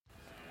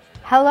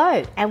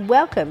Hello and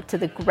welcome to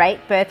the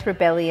Great Birth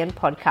Rebellion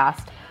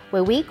podcast,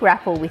 where we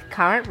grapple with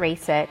current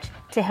research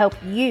to help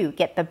you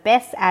get the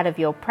best out of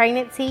your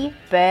pregnancy,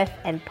 birth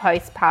and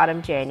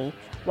postpartum journey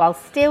while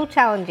still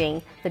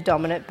challenging the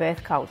dominant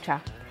birth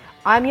culture.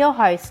 I'm your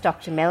host,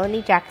 Dr.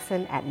 Melanie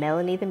Jackson at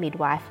Melanie the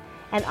Midwife,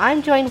 and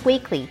I'm joined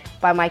weekly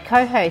by my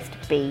co-host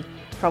B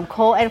from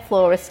Core and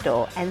Floor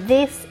Restore, and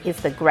this is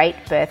the Great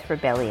Birth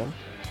Rebellion.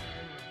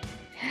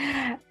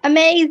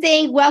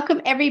 Amazing.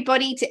 Welcome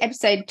everybody to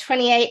episode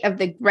 28 of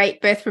the Great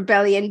Birth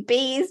Rebellion.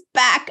 B is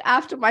back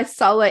after my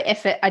solo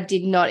effort. I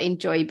did not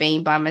enjoy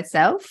being by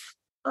myself.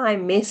 I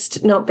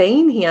missed not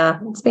being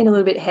here. It's been a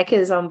little bit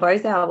heckers on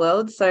both our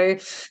worlds. So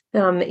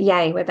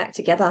yay, we're back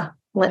together.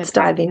 Let's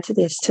dive into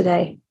this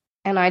today.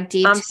 And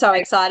I'm so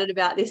excited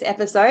about this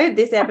episode.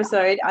 This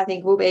episode, I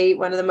think, will be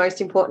one of the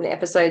most important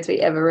episodes we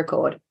ever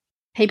record.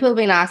 People have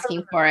been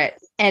asking for it.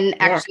 And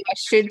actually, I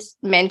should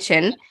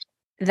mention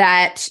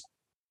that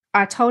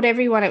I told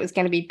everyone it was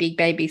going to be big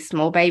babies,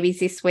 small babies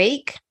this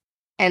week.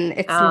 And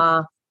it's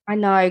I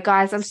know,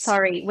 guys, I'm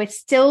sorry. We're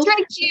still...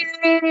 Tricked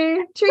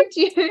you.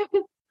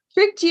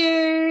 We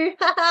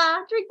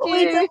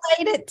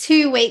delayed it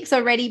 2 weeks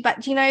already,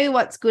 but do you know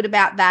what's good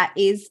about that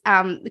is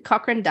the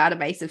Cochrane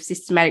database of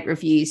systematic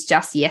reviews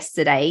just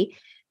yesterday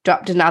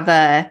dropped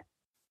an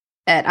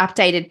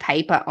updated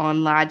paper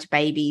on large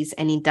babies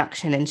and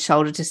induction and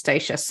shoulder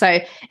dystocia. So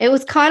it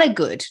was kind of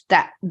good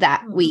that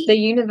we... The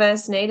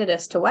universe needed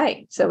us to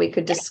wait so we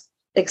could just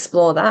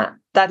explore that.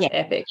 That's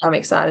epic. I'm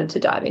excited to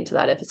dive into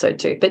that episode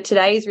too. But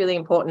today is really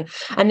important.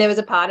 And there was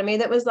a part of me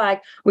that was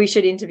like, we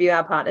should interview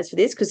our partners for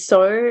this, because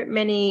so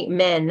many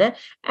men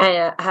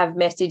have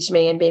messaged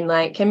me and been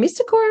like, can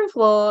Mr. Core and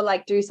Floor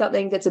like do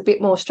something that's a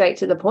bit more straight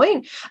to the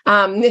point?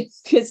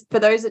 Because for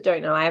those that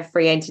don't know, I have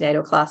free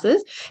antenatal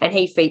classes and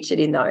he featured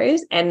in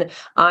those. And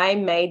I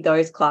made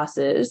those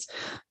classes.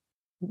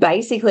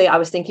 Basically, I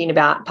was thinking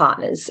about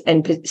partners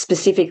and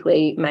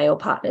specifically male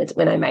partners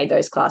when I made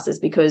those classes,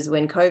 because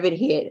when COVID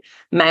hit,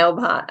 male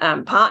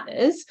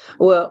partners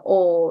were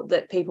all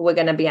that people were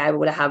going to be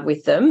able to have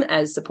with them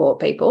as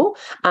support people.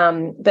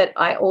 But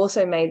I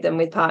also made them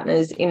with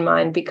partners in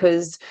mind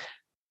because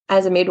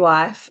as a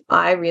midwife,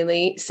 I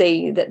really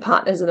see that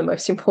partners are the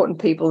most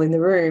important people in the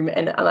room.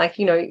 And like,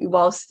 you know,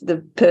 whilst the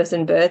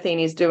person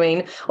birthing is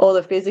doing all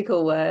the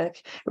physical work,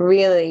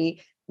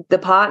 really the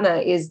partner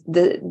is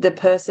the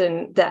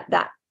person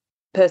that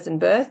person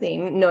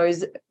birthing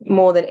knows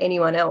more than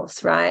anyone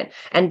else, right?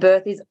 And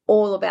birth is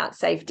all about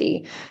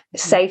safety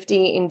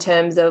in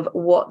terms of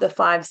what the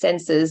 5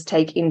 senses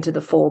take into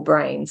the 4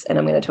 brains. And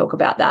I'm going to talk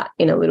about that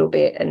in a little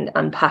bit and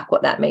unpack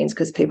what that means,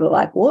 because people are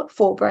like, what,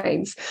 4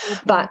 brains?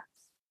 Mm-hmm. But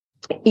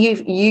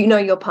you know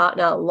your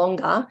partner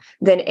longer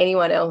than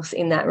anyone else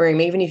in that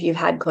room, even if you've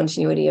had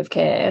continuity of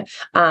care,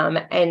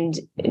 and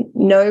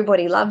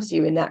nobody loves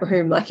you in that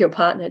room like your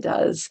partner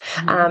does.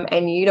 Mm-hmm.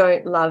 And you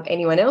don't love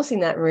anyone else in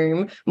that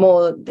room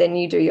more than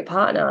you do your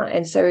partner.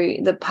 And so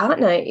the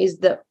partner is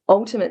the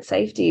ultimate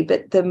safety,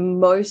 but the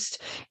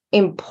most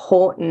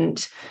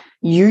important,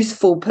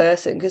 useful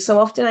person, because so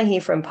often I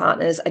hear from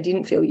partners, I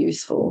didn't feel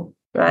useful.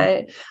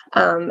 Right.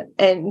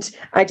 And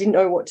I didn't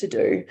know what to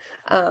do.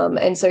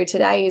 And so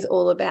today is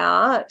all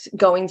about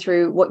going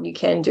through what you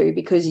can do,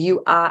 because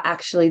you are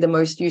actually the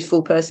most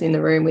useful person in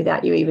the room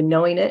without you even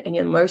knowing it. And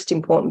you're the most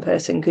important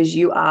person because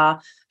you are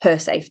her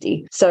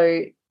safety.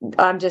 So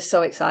I'm just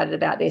so excited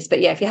about this. But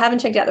yeah, if you haven't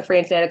checked out the free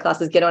antenatal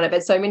classes, get on it.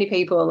 But so many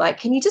people are like,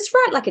 can you just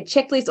write like a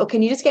checklist, or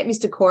can you just get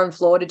Mr. Core and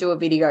Floor to do a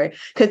video?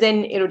 Because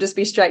then it'll just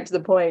be straight to the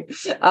point.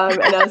 And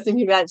I was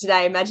thinking about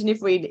today, imagine if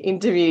we'd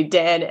interviewed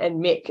Dan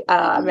and Mick.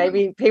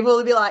 Maybe people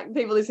would be like,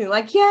 people listening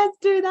like, yes,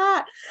 do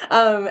that.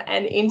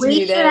 And interview them.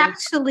 We should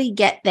actually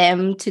get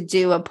them to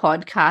do a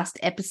podcast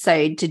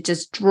episode to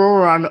just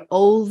draw on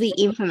all the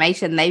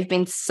information they've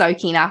been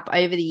soaking up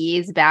over the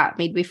years about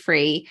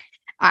midwifery.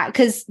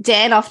 Because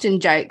Dan often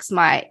jokes,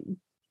 I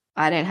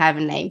don't have a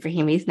name for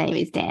him, his name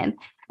is Dan.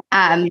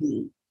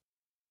 And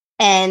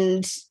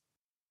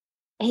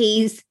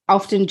he's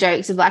often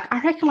jokes of like,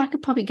 I reckon I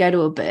could probably go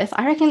to a birth.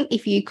 I reckon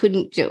if you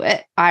couldn't do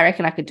it, I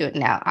reckon I could do it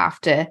now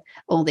after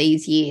all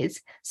these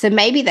years. So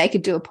maybe they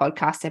could do a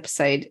podcast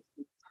episode.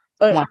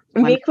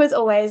 Mick was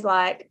always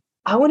like,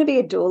 I want to be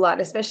a doula,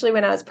 especially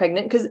when I was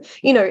pregnant, because,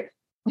 you know,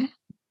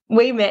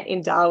 we met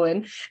in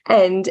Darwin,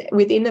 and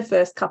within the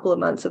first couple of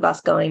months of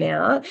us going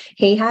out,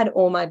 he had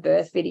all my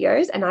birth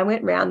videos, and I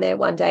went round there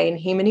one day and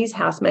him and his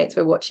housemates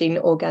were watching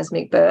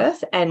Orgasmic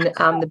Birth and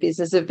The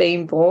Business of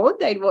Being Born.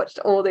 They'd watched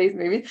all these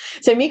movies.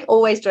 So Mick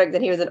always joked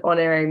that he was an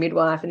honorary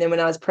midwife, and then when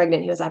I was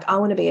pregnant, he was like, I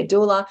want to be a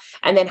doula.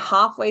 And then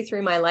halfway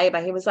through my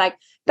labour, he was like,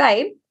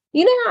 babe,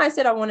 you know how I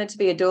said I wanted to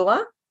be a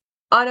doula?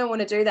 I don't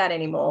want to do that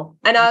anymore.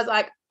 And I was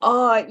like,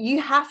 oh, you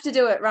have to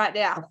do it right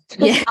now.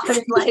 Yeah. I'm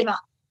in labour.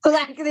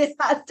 Like this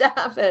has to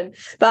happen,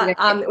 but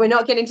we're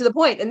not getting to the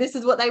point, and this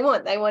is what they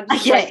want. They want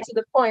straight to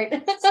the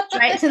point.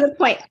 Straight to the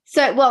point.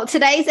 So, well,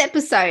 today's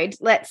episode,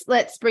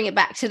 let's bring it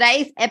back.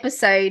 Today's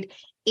episode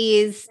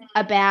is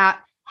about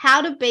how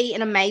to be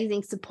an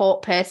amazing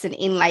support person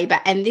in labor.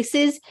 And this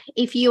is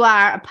if you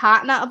are a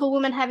partner of a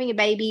woman having a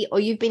baby, or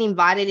you've been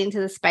invited into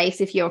the space,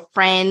 if you're a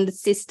friend,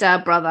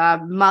 sister,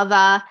 brother,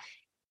 mother,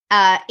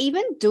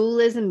 even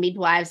doulas and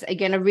midwives are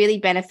going to really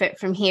benefit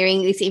from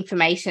hearing this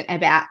information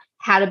about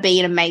how to be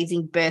an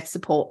amazing birth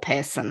support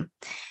person.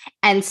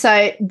 And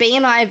so B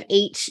and I have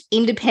each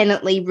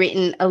independently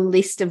written a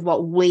list of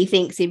what we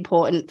think is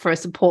important for a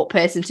support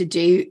person to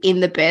do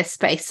in the birth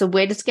space. So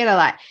we're just going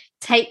to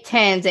take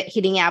turns at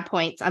hitting our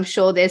points. I'm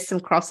sure there's some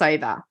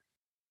crossover,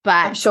 but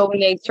I'm sure we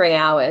need 3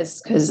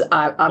 hours because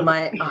I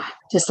might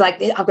just I've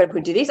got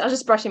to do this. I was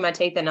just brushing my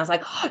teeth and I was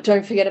like,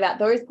 don't forget about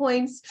those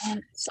points.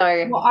 So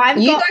you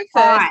go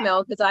first,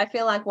 Mel, because I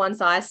feel like once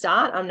I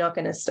start, I'm not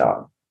going to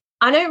stop.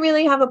 I don't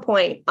really have a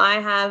point. I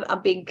have a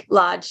big,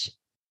 large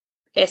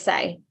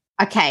essay.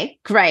 Okay,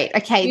 great.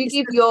 Okay.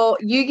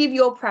 You give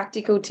your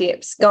practical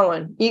tips. Go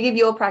on. You give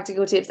your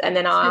practical tips and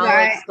then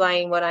I'll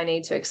explain what I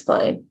need to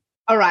explain.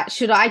 All right.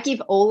 Should I give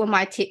all of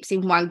my tips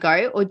in one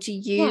go, or do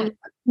you? Yeah.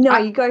 No,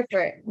 you go for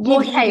it.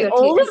 Okay,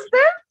 all of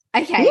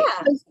them? Okay.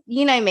 Yeah.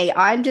 You know me.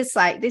 I'm just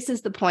like, this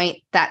is the point.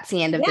 That's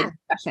the end of the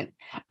discussion.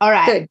 All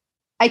right.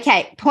 Good.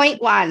 Okay.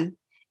 Point 1,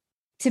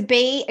 to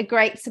be a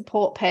great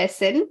support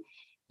person,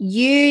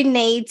 you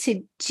need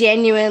to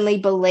genuinely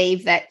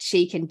believe that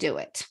she can do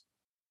it.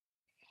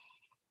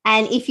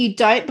 And if you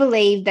don't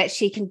believe that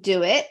she can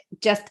do it,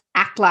 just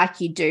act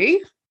like you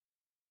do,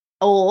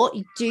 or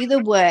do the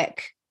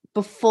work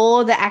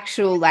before the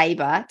actual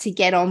labor to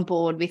get on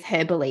board with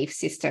her belief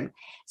system.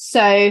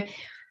 So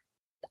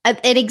an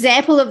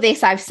example of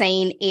this I've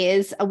seen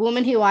is a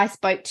woman who I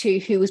spoke to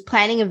who was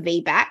planning a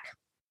VBAC.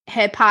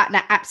 Her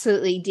partner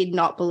absolutely did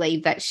not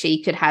believe that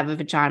she could have a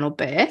vaginal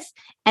birth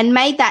and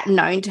made that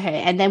known to her.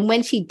 And then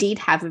when she did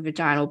have a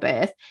vaginal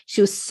birth,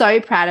 she was so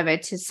proud of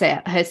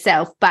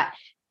herself, but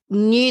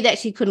knew that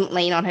she couldn't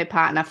lean on her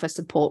partner for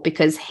support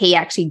because he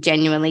actually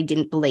genuinely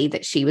didn't believe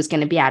that she was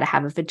going to be able to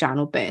have a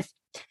vaginal birth.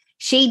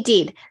 She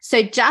did.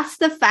 So just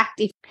the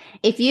fact,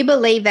 if you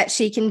believe that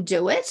she can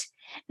do it,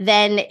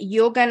 then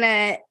you're going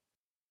to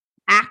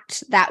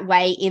act that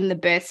way in the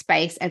birth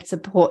space and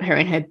support her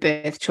in her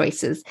birth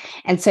choices.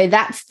 And so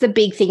that's the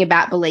big thing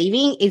about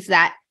believing, is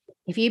that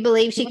if you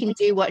believe she can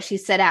do what she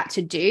set out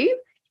to do,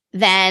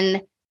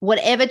 then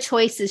whatever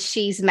choices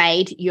she's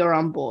made, you're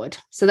on board.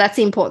 So that's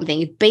the important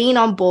thing, is being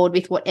on board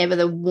with whatever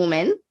the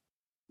woman,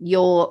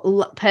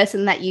 your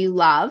person that you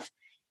love,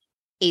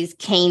 is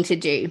keen to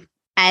do.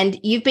 And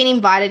you've been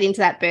invited into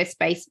that birth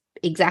space,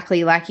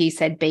 exactly like you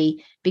said,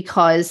 B,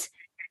 because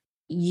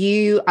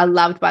you are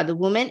loved by the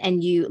woman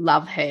and you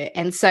love her.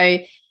 And so,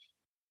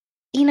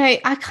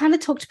 I kind of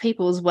talk to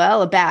people as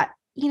well about,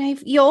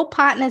 if your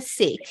partner's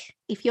sick,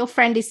 if your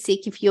friend is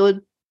sick, if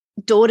your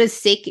daughter's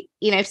sick,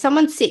 if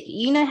someone's sick,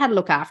 you know how to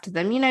look after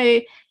them,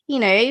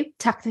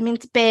 tuck them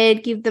into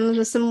bed, give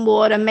them some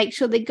water, make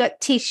sure they've got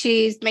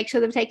tissues, make sure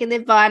they've taken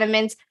their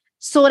vitamins,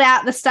 sort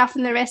out the stuff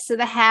in the rest of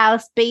the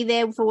house, be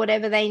there for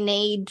whatever they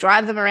need,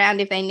 drive them around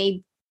if they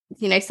need,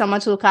 someone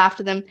to look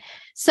after them.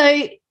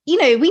 So, we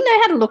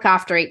know how to look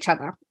after each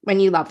other when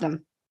you love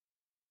them.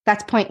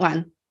 That's point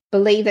 1.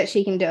 Believe that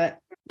she can do it.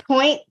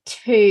 Point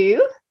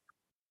 2.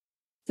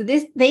 So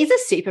these are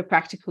super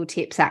practical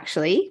tips,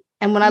 actually.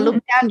 And when I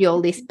look down your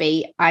list,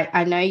 B,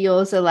 I know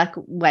yours are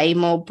way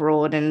more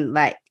broad and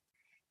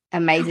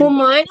amazing. Well,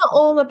 mine are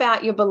all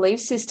about your belief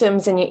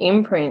systems and your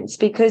imprints,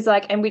 because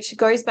and which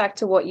goes back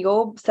to what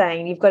you're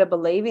saying, you've got to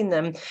believe in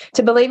them.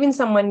 To believe in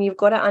someone, you've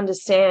got to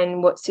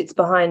understand what sits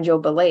behind your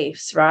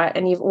beliefs, right?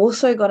 And you've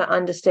also got to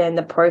understand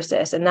the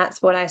process. And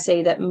that's what I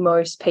see that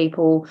most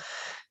people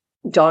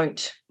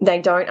don't. They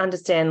don't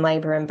understand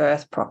labor and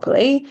birth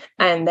properly,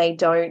 and they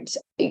don't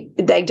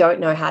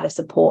know how to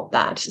support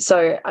that.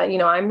 So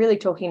I'm really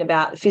talking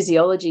about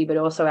physiology, but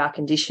also our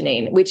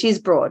conditioning, which is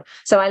broad.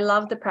 So I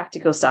love the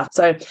practical stuff.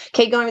 So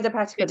keep going with the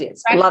practical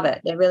tips. Love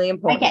it. They're really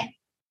important. Okay,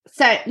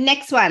 so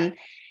next one,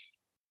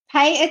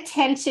 pay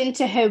attention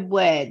to her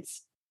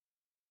words.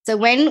 So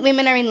when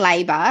women are in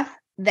labor,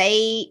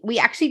 we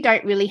actually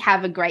don't really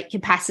have a great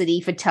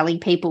capacity for telling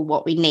people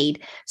what we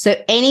need.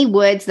 So any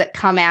words that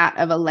come out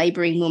of a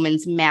laboring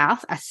woman's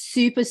mouth are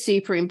super,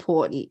 super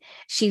important.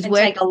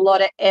 Take a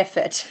lot of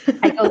effort.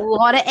 Take a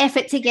lot of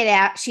effort to get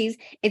out.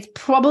 It's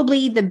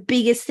probably the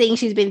biggest thing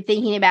she's been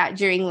thinking about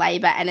during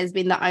labor, and has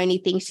been the only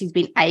thing she's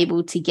been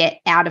able to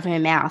get out of her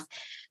mouth.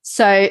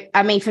 So,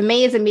 for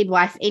me as a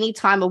midwife,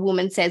 anytime a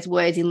woman says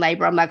words in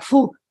labor, I'm like,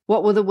 phew,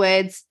 what were the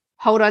words?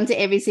 Hold on to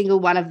every single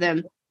one of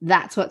them.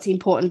 That's what's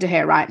important to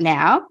her right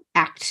now.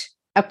 Act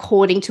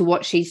according to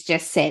what she's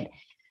just said.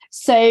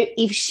 So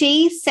if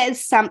she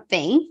says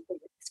something,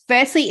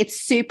 firstly,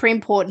 it's super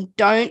important.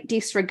 Don't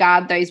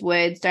disregard those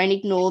words. Don't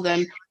ignore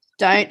them.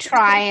 Don't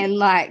try and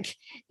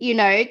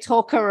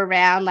talk her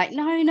around no.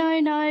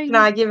 Can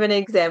I give an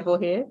example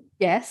here?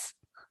 Yes.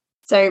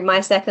 So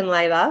my second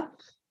labor,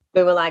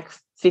 we were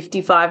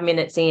 55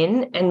 minutes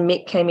in, and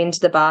Mick came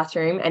into the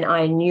bathroom, and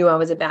I knew I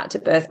was about to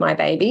birth my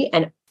baby,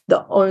 and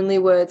the only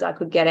words I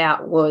could get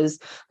out was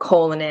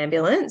call an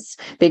ambulance,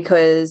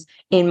 because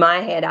in my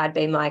head I'd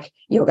been like,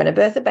 you're going to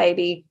birth a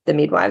baby, the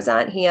midwives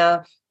aren't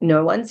here,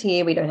 no one's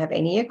here, we don't have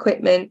any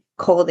equipment,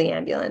 call the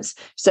ambulance.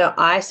 So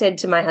I said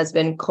to my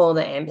husband, call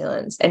the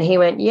ambulance. And he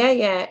went,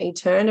 yeah. He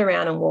turned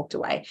around and walked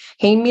away.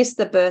 He missed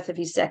the birth of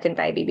his second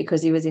baby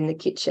because he was in the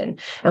kitchen.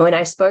 And when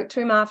I spoke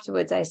to him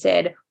afterwards, I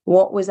said,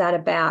 what was that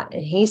about?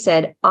 And he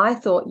said, I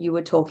thought you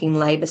were talking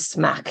labor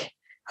smack,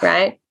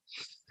 right?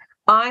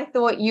 I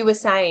thought you were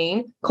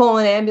saying call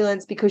an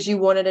ambulance because you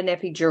wanted an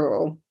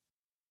epidural.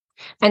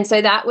 And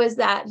so that was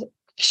that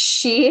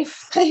sheer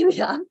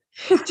failure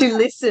to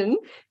listen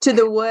to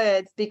the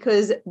words,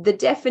 because the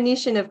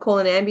definition of call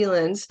an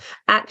ambulance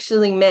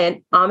actually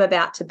meant I'm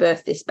about to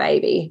birth this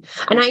baby.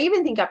 And I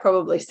even think I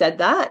probably said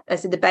that. I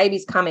said, the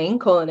baby's coming,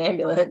 call an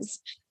ambulance.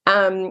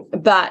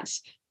 But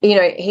you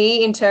know,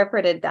 he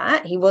interpreted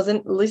that. He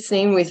wasn't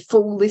listening with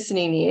full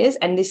listening ears.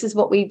 And this is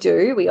what we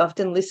do. We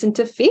often listen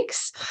to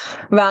fix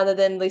rather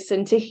than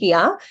listen to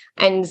hear.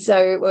 And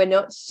so we're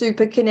not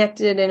super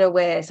connected and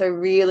aware. So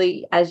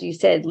really, as you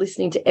said,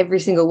 listening to every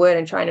single word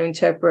and trying to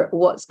interpret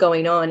what's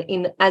going on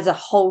in as a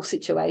whole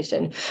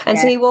situation. And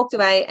so he walked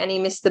away and he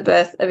missed the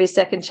birth of his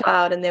second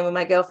child. And then when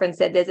my girlfriend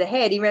said there's a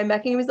head, he ran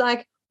back and he was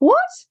like, what?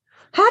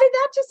 How did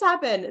that just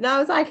happen? And I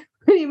was like,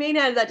 what do you mean,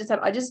 how did that just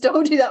happen? I just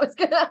told you that was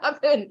going to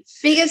happen.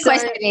 Biggest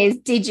question is,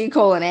 did you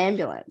call an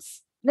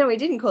ambulance? No, he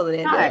didn't call an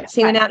ambulance.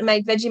 He went out and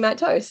made Vegemite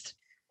toast.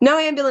 No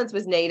ambulance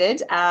was needed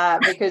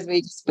because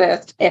we just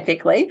birthed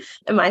epically.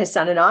 And my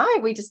son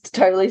and we just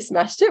totally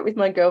smashed it with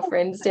my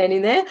girlfriend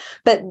standing there.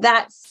 But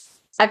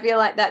I feel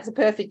like that's a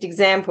perfect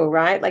example,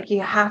 right? Like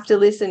you have to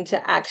listen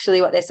to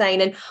actually what they're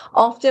saying. And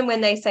often when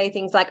they say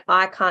things like,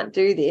 I can't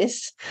do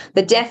this,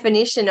 the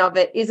definition of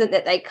it isn't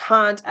that they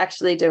can't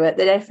actually do it.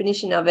 The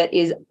definition of it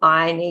is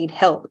I need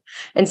help.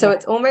 And so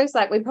it's almost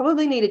like we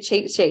probably need a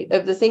cheat sheet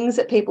of the things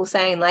that people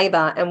say in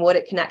labor and what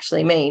it can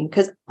actually mean.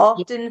 Because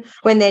often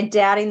when they're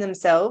doubting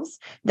themselves,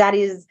 that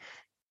is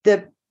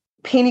the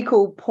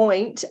pinnacle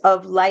point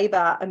of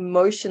labor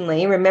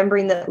emotionally,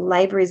 remembering that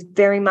labor is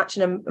very much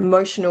an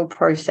emotional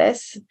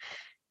process,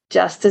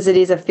 just as it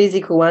is a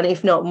physical one,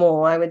 if not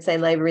more. I would say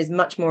labor is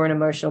much more an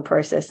emotional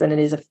process than it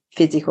is a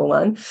physical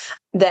one.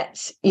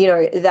 That, you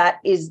know,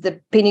 that is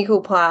the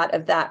pinnacle part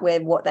of that, where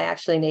what they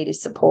actually need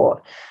is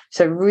support.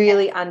 So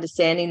really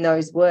understanding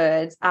those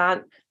words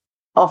aren't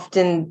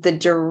often the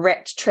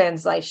direct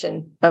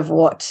translation of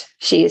what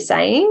she is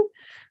saying.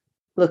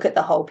 Look at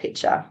the whole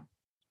picture.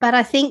 But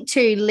I think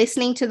too,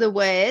 listening to the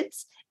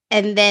words,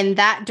 and then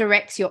that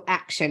directs your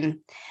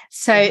action.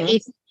 So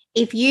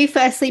if you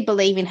firstly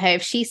believe in her,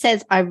 if she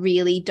says, I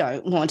really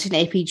don't want an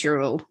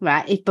epidural,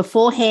 right? If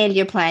beforehand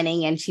you're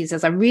planning and she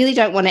says, I really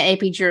don't want an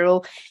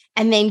epidural,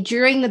 and then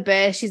during the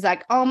birth, she's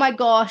like, oh my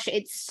gosh,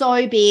 it's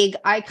so big,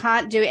 I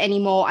can't do it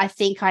anymore, I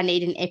think I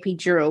need an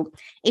epidural.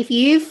 If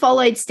you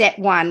followed step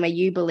 1, where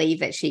you believe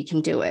that she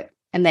can do it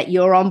and that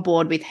you're on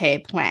board with her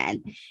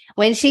plan,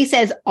 when she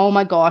says, oh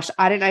my gosh,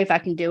 I don't know if I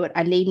can do it,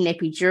 I need an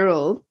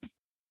epidural,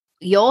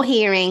 you're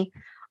hearing,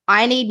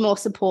 I need more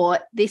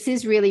support, this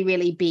is really,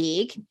 really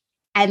big.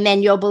 And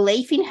then your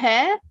belief in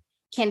her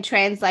can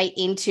translate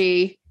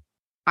into,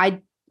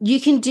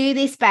 you can do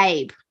this,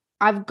 babe.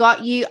 I've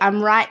got you.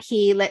 I'm right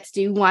here. Let's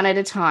do one at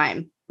a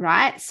time,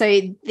 right? So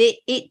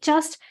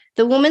the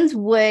woman's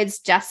words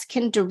just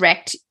can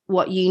direct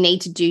what you need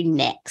to do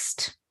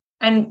next.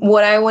 And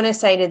what I want to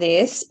say to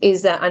this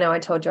is that, I know I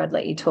told you I'd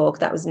let you talk.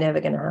 That was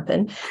never going to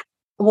happen.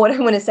 What I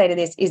want to say to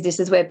this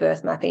is where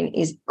birth mapping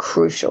is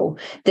crucial,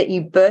 that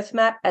you birth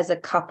map as a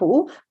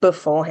couple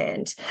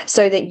beforehand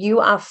so that you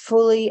are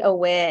fully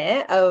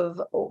aware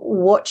of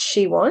what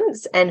she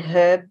wants and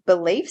her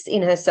beliefs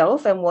in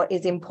herself and what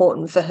is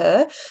important for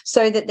her,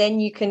 so that then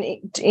you can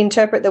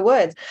interpret the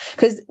words.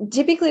 Because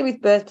typically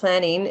with birth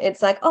planning,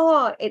 it's like,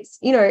 oh, it's,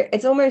 you know,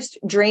 it's almost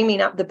dreaming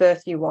up the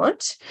birth you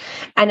want,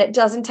 and it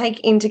doesn't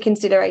take into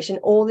consideration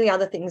all the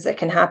other things that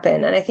can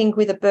happen. And I think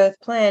with a birth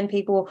plan,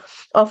 people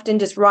often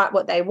just write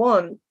what they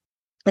want,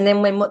 and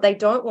then when what they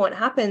don't want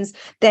happens,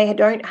 they're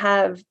trying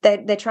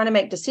to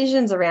make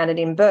decisions around it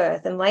in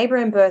birth. And labor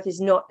and birth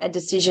is not a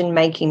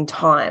decision-making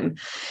time.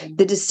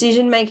 The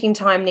decision-making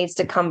time needs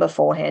to come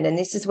beforehand. And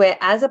this is where,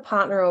 as a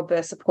partner or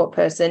birth support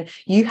person,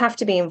 you have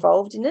to be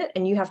involved in it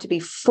and you have to be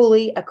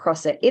fully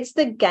across it. It's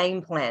the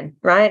game plan,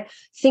 right?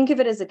 Think of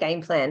it as a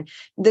game plan.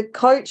 The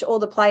coach or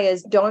the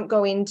players don't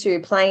go into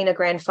playing a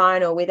grand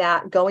final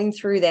without going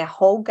through their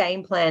whole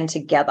game plan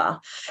together.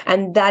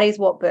 And that is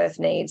what birth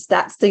needs.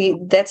 That's the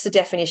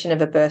definition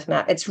of a birth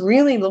map. It's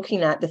really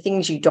looking at the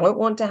things you don't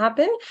want to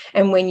happen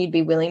and when you'd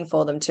be willing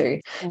for them to.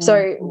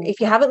 So if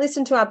you haven't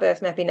listened to our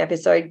birth mapping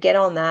episode, get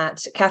on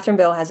that. Catherine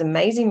Bell has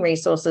amazing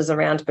resources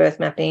around birth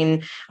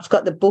mapping. I've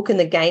got the book and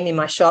the game in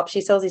my shop.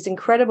 She sells this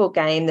incredible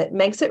game that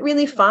makes it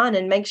really fun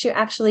and makes you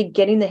actually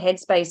get in the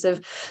headspace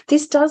of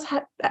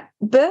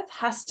birth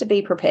has to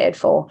be prepared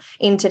for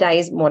in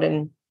today's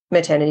modern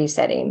maternity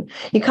setting.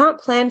 You can't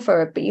plan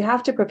for it, but you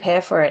have to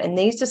prepare for it. And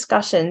these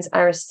discussions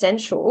are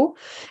essential.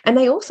 And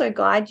they also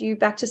guide you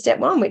back to step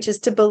one, which is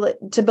to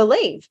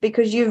believe,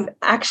 because you've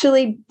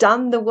actually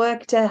done the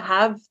work to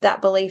have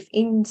that belief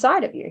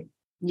inside of you.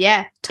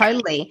 Yeah,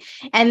 totally.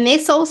 And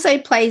this also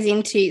plays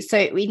into, so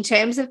in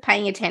terms of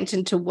paying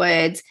attention to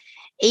words,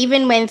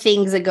 even when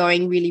things are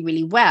going really,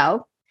 really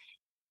well,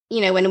 you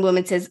know, when a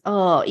woman says,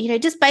 oh, you know,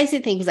 just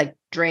basic things like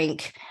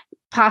drink,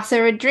 pass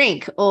her a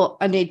drink, or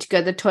I need to go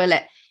to the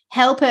toilet,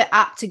 help her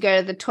up to go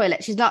to the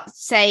toilet. She's not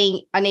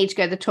saying I need to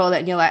go to the toilet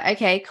and you're like,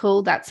 okay,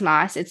 cool, that's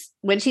nice. It's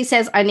when she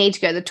says I need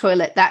to go to the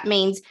toilet, that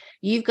means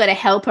you've got to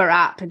help her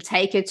up and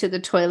take her to the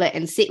toilet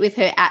and sit with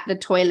her at the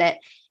toilet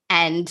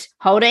and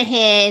hold her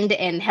hand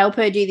and help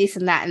her do this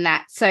and that and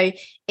that. So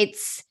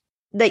it's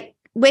like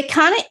we're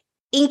kind of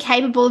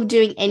incapable of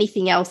doing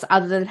anything else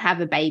other than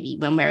have a baby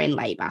when we're in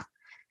labor.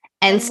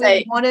 And so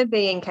we want to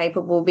be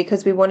incapable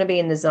because we want to be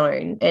in the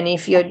zone. And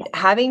if you're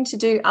having to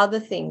do other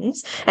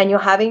things and you're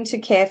having to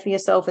care for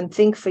yourself and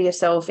think for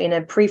yourself in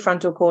a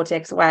prefrontal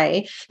cortex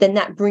way, then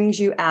that brings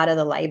you out of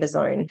the labor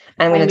zone.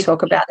 I'm going to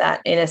talk about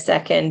that in a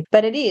second.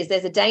 But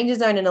there's a danger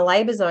zone and a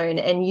labor zone,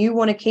 and you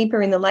want to keep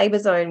her in the labor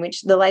zone,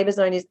 which the labor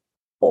zone is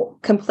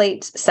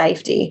complete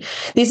safety.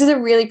 This is a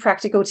really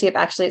practical tip.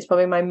 Actually, it's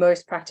probably my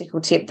most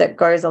practical tip that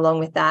goes along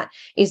with that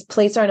is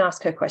please don't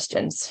ask her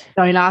questions.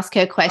 Don't ask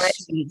her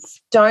questions.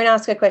 Right? Don't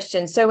ask her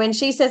questions. So when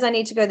she says, I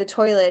need to go to the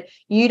toilet,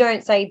 you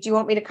don't say, do you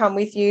want me to come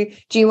with you?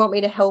 Do you want me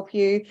to help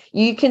you?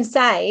 You can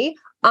say,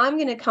 I'm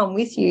going to come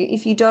with you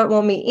if you don't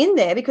want me in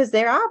there, because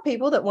there are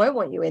people that won't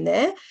want you in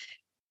there.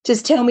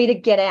 Just tell me to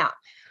get out.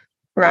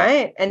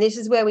 Right. And this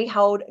is where we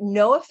hold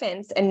no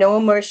offense and no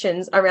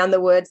emotions around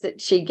the words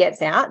that she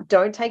gets out.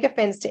 Don't take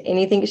offense to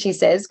anything she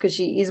says, because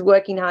she is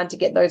working hard to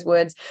get those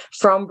words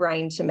from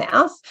brain to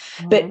mouth.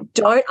 But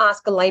don't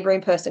ask a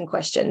labouring person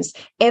questions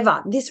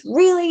ever. This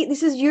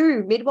is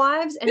you,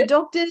 midwives and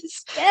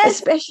doctors,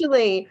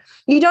 especially.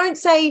 You don't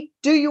say,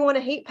 do you want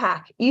a heat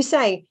pack? You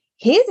say,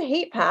 here's a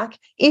heat pack.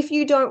 If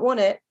you don't want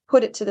it,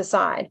 put it to the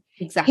side.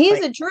 Exactly. Here's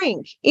a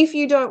drink. If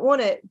you don't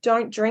want it,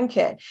 don't drink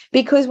it.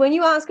 Because when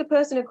you ask a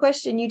person a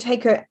question, you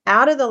take her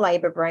out of the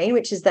labor brain,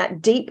 which is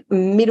that deep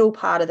middle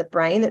part of the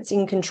brain that's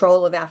in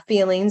control of our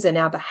feelings and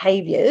our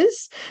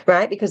behaviors,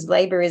 right? Because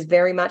labor is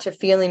very much a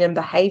feeling and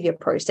behavior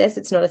process.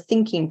 It's not a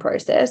thinking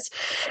process.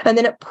 And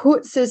then it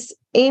puts us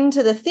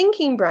into the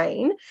thinking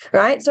brain,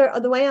 right? So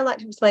the way I like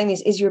to explain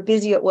this is you're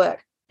busy at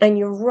work, and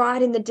you're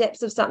right in the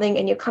depths of something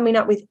and you're coming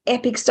up with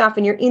epic stuff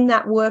and you're in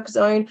that work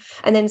zone,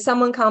 and then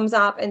someone comes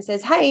up and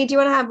says, hey, do you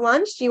want to have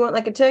lunch? Do you want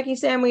like a turkey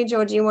sandwich,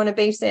 or do you want a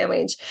beef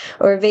sandwich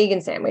or a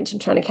vegan sandwich? I'm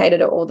trying to cater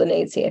to all the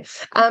needs here.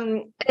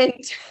 And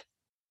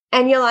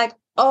you're like,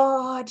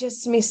 oh, I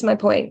just missed my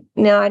point.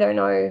 Now I don't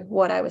know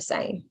what I was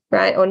saying,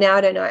 right? Or now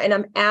I don't know. And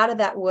I'm out of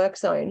that work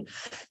zone.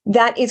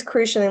 That is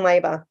crucial in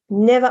labor.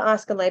 Never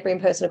ask a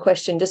laboring person a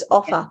question. Just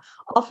offer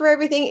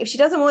everything. If she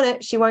doesn't want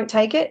it, she won't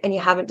take it, and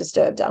you haven't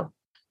disturbed her.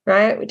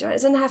 Right? It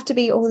doesn't have to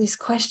be all this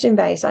question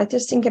based. I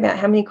just think about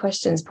how many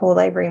questions poor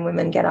labouring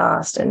women get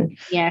asked. And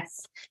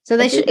yes, so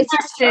they should.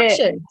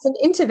 It's an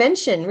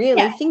intervention,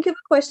 really. Yeah. Think of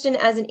a question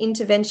as an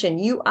intervention.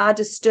 You are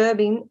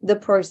disturbing the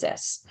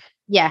process.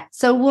 Yeah.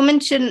 So a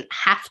woman shouldn't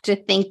have to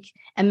think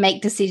and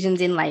make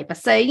decisions in labour.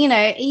 So, you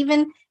know,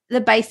 even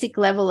the basic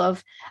level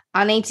of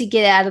I need to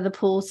get out of the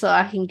pool so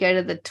I can go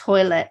to the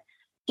toilet.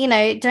 You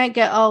know, don't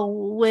go, oh,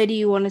 where do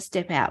you want to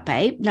step out,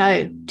 babe?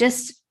 No,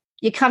 just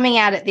you're coming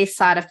out at this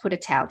side, I've put a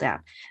towel down.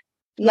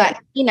 Yeah. Like,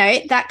 you know,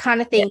 that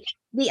kind of thing.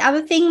 Yeah. The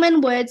other thing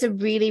when words are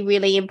really,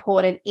 really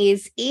important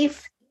is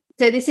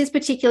so this is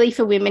particularly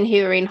for women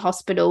who are in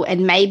hospital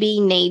and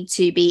maybe need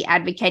to be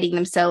advocating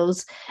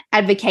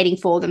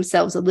for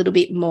themselves a little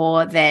bit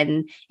more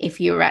than if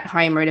you were at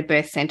home or at a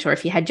birth centre, or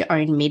if you had your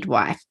own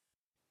midwife.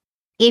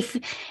 If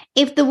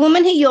the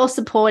woman who you're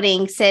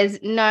supporting says,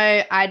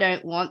 no, I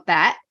don't want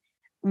that,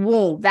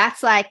 well, that's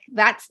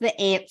the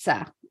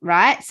answer.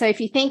 Right. So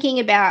if you're thinking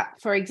about,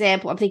 for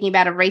example, I'm thinking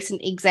about a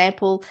recent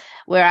example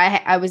where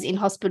I was in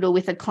hospital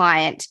with a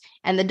client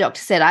and the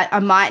doctor said, I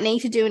might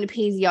need to do an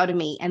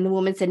episiotomy. And the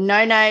woman said,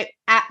 no,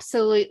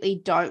 absolutely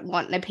don't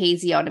want an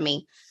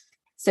episiotomy.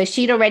 So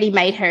she'd already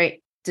made her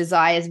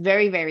desires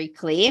very, very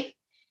clear.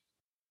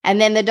 And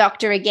then the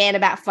doctor again,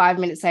 about 5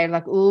 minutes later,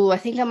 like, oh, I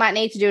think I might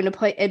need to do an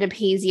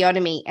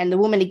episiotomy. And the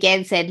woman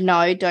again said,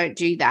 no, don't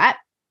do that.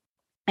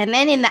 And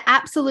then in the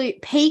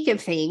absolute peak of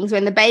things,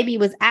 when the baby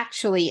was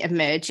actually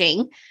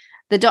emerging,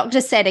 the doctor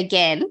said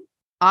again,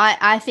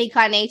 I think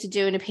I need to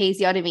do an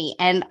episiotomy.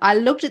 And I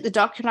looked at the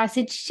doctor and I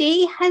said,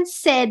 she has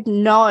said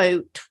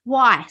no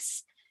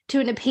twice to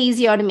an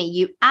episiotomy.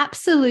 You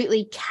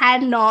absolutely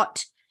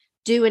cannot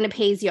do an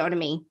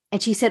episiotomy.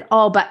 And she said,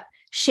 oh, but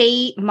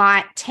she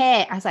might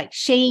tear. I was like,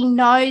 she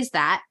knows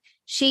that.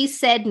 She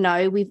said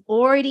no. We've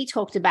already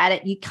talked about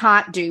it. You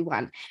can't do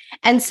one.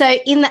 And so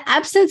in the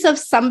absence of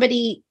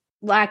somebody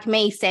like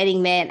me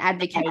standing there and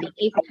advocating,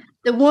 if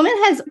the woman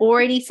has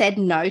already said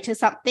no to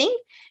something,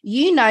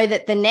 you know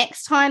that the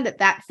next time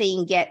that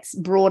thing gets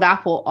brought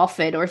up or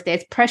offered, or if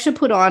there's pressure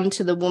put on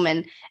to the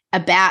woman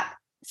about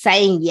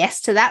saying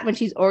yes to that when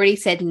she's already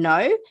said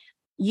no,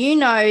 you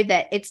know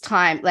that it's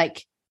time.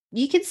 Like,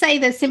 you could say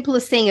the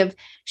simplest thing of,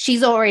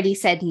 she's already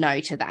said no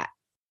to that.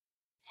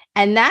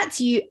 And that's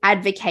you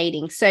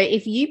advocating. So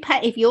if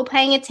you're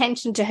paying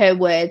attention to her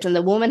words and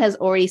the woman has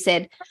already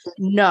said,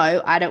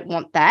 no, I don't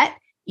want that,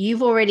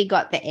 you've already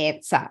got the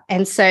answer.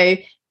 And so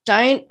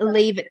don't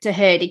leave it to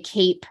her to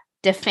keep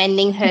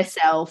defending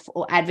herself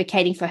or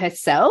advocating for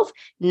herself.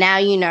 Now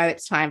you know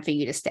it's time for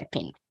you to step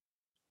in.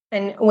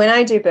 And when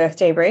I do birth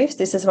debriefs,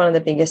 this is one of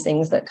the biggest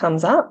things that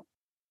comes up,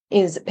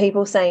 is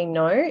people saying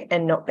no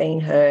and not being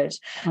heard,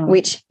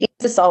 which is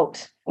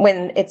assault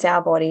when it's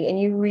our body. And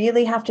you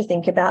really have to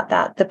think about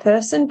that. The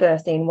person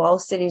birthing,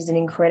 whilst it is an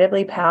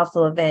incredibly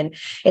powerful event,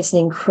 it's an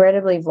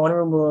incredibly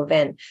vulnerable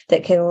event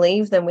that can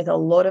leave them with a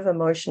lot of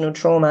emotional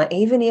trauma,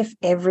 even if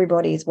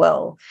everybody's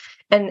well.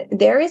 And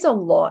there is a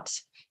lot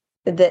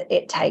that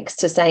it takes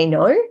to say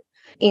no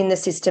in the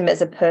system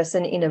as a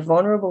person in a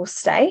vulnerable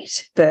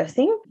state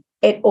birthing.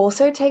 It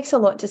also takes a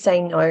lot to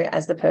say no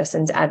as the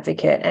person's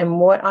advocate.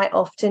 And what I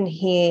often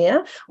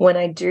hear when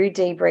I do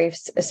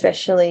debriefs,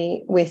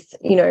 especially with,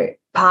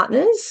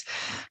 partners,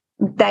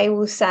 they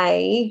will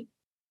say,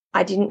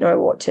 I didn't know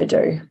what to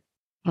do.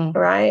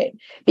 Right?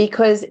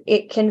 Because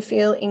it can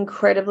feel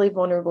incredibly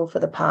vulnerable for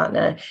the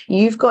partner.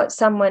 You've got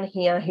someone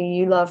here who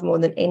you love more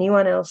than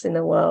anyone else in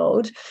the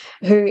world,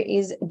 who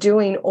is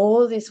doing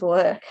all this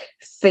work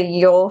for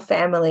your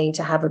family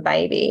to have a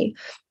baby.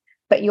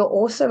 But you're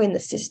also in the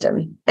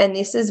system. And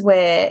this is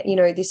where,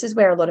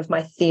 a lot of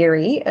my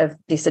theory of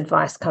this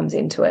advice comes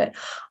into it.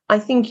 I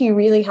think you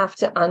really have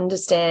to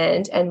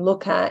understand and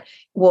look at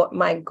what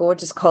my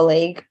gorgeous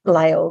colleague,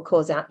 Lael,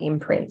 calls our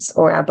imprints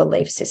or our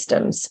belief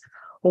systems.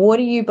 What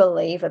do you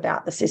believe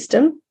about the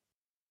system?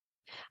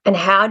 And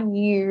how do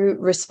you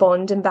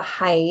respond and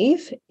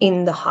behave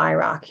in the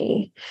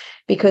hierarchy?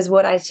 Because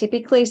what I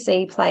typically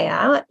see play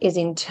out is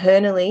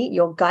internally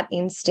your gut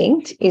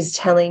instinct is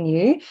telling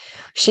you,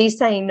 she's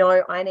saying,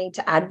 no, I need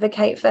to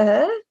advocate for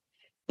her.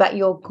 But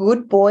your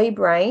good boy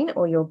brain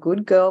or your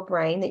good girl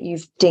brain that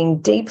you've been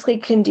deeply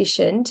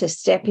conditioned to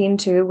step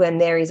into when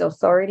there is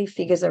authority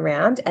figures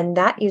around, and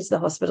that is the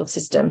hospital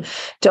system.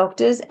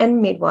 Doctors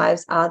and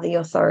midwives are the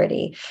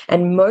authority.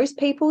 And most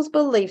people's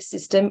belief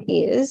system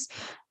is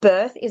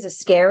birth is a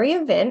scary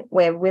event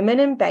where women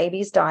and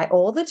babies die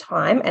all the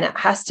time, and it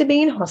has to be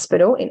in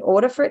hospital in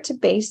order for it to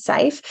be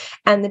safe.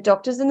 And the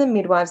doctors and the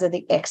midwives are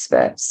the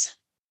experts.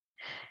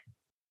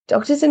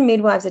 Doctors and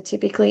midwives are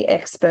typically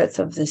experts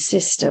of the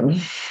system,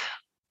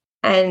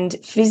 and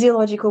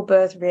physiological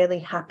birth rarely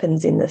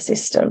happens in the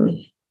system.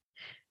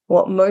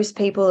 What most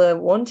people are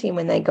wanting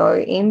when they go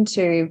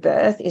into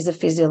birth is a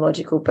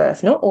physiological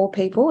birth. Not all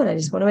people, and I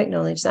just want to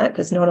acknowledge that,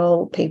 because not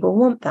all people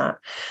want that.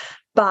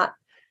 But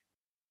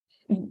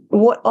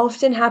what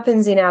often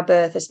happens in our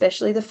birth,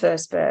 especially the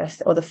first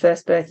birth or the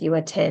first birth you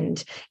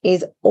attend,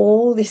 is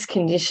all this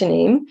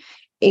conditioning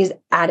is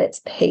at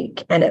its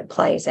peak and it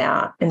plays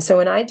out. And so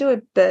when I do a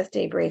birth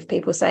debrief,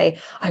 people say,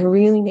 I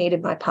really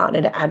needed my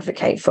partner to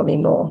advocate for me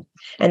more.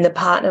 And the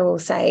partner will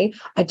say,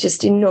 I just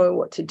didn't know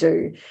what to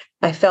do.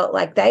 I felt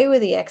like they were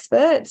the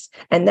experts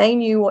and they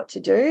knew what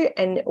to do.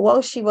 And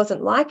while she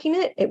wasn't liking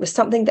it, it was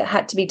something that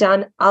had to be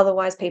done.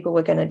 Otherwise, people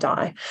were going to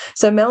die.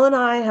 So Mel and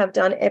I have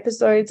done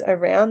episodes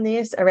around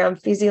this,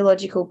 around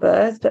physiological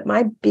birth. But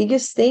my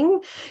biggest thing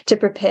to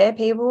prepare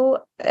people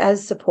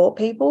as support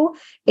people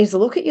is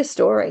look at your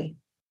story.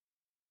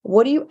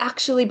 What do you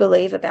actually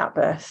believe about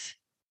birth,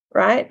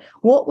 right?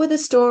 What were the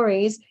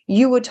stories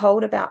you were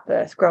told about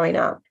birth growing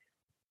up?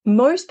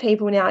 Most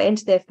people now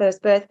enter their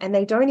first birth and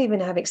they don't even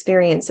have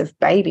experience of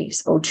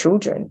babies or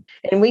children.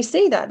 And we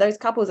see that, those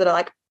couples that are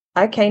like,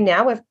 okay,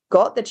 now we've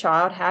got the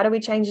child. How do we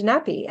change a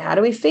nappy? How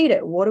do we feed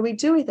it? What do we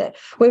do with it?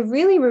 We've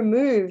really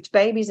removed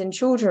babies and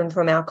children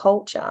from our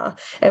culture.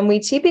 And we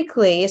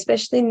typically,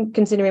 especially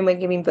considering we're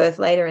giving birth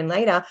later and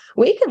later,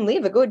 we can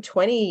live a good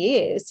 20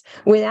 years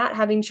without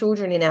having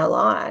children in our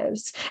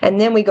lives. And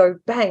then we go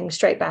bang,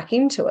 straight back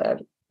into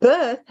it.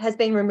 Birth has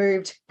been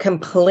removed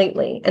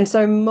completely. And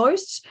so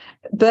most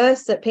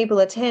births that people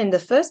attend, the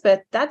first birth,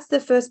 that's the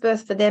first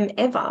birth for them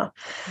ever.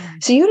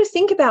 So you got to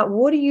think about,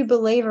 what do you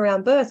believe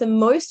around birth? And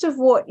most of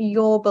what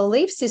your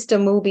belief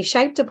system will be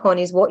shaped upon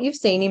is what you've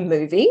seen in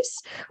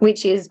movies,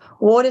 which is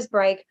waters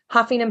break,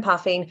 huffing and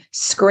puffing,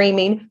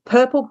 screaming,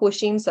 purple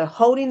pushing, so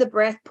holding the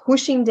breath,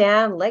 pushing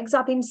down, legs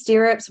up in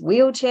stirrups,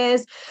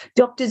 wheelchairs,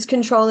 doctors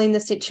controlling the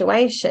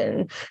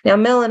situation. Now,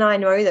 Mel and I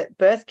know that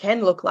birth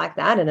can look like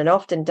that, and it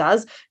often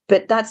does,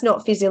 but that's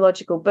not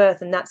physiological birth,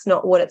 and that's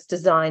not what it's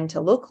designed to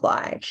look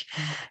like.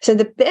 So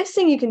the best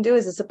thing you can do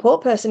as a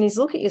support person is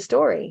look at your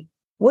story.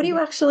 What do you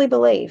actually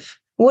believe?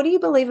 What do you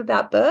believe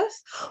about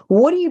birth?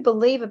 What do you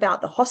believe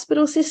about the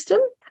hospital system?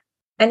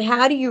 And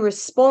how do you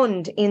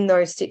respond in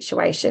those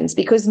situations?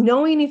 Because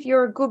knowing if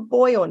you're a good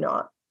boy or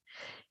not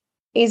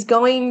is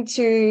going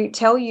to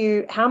tell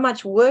you how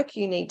much work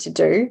you need to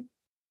do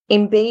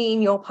in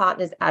being your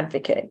partner's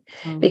advocate.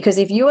 Because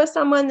if you are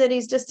someone that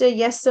is just a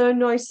yes sir,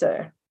 no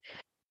sir,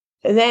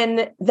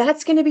 then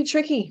that's going to be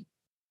tricky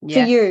for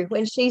you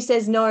when she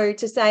says no,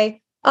 to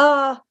say,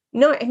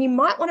 no, and you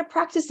might want to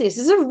practice this.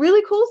 This is a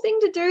really cool thing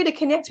to do to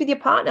connect with your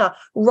partner.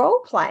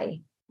 Role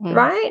play,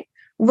 right?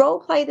 Role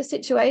play the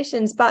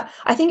situations. But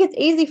I think it's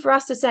easy for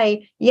us to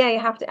say, yeah, you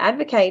have to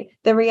advocate.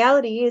 The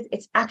reality is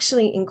it's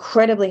actually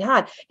incredibly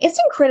hard. It's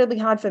incredibly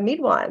hard for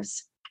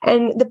midwives.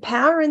 And the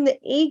power and the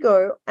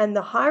ego and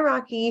the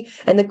hierarchy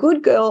and the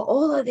good girl,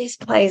 all of this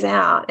plays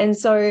out. And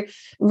so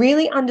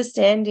really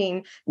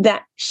understanding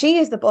that she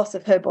is the boss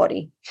of her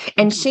body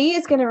and she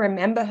is going to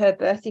remember her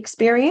birth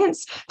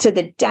experience to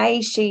the day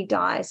she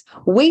dies.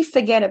 We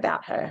forget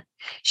about her.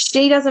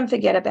 She doesn't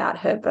forget about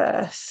her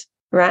birth.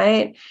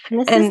 Right. And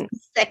this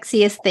is the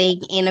sexiest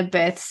thing in a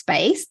birth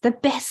space. The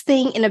best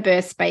thing in a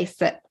birth space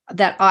that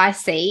I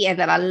see and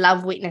that I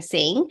love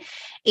witnessing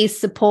is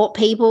support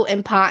people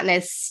and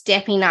partners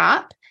stepping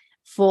up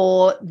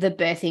for the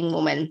birthing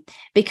woman.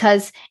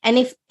 Because, and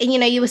if, you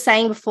know, you were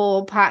saying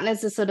before,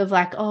 partners are sort of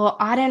like, oh,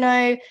 I don't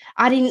know,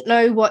 I didn't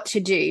know what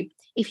to do.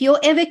 If you're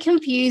ever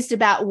confused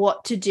about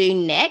what to do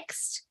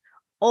next,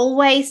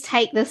 always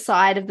take the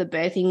side of the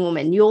birthing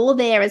woman. You're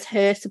there as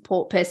her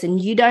support person.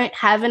 You don't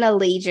have an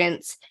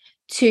allegiance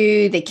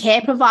to the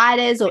care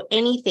providers or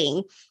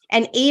anything.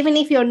 And even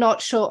if you're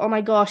not sure, oh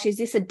my gosh, is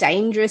this a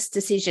dangerous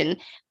decision?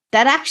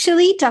 That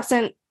actually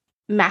doesn't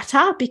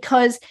matter,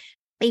 because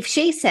if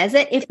she says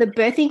it, if the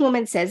birthing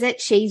woman says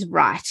it, she's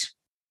right.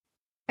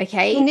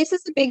 Okay. And this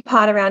is a big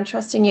part around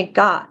trusting your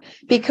gut,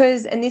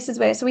 because, and this is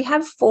where, so we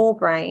have 4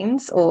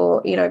 brains,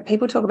 or, you know,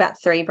 people talk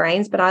about 3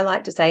 brains, but I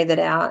like to say that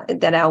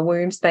our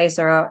womb space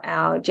or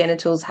our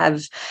genitals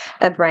have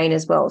a brain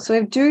as well. So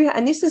we do,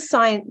 and this is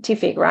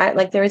scientific, right?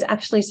 Like there is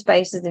actually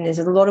spaces in this.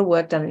 There's a lot of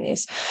work done in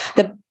this.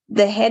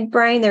 The head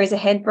brain, there is a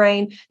head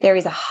brain, there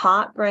is a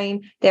heart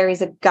brain, there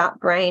is a gut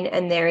brain,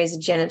 and there is a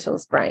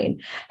genitals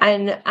brain.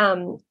 And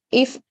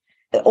if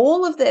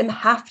all of them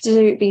have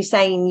to be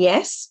saying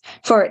yes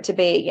for it to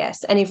be a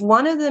yes. And if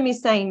one of them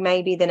is saying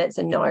maybe, then it's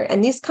a no.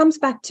 And this comes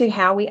back to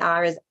how we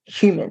are as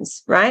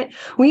humans, right?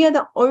 We are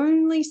the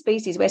only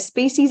species, we're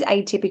species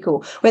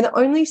atypical. We're the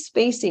only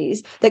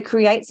species that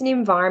creates an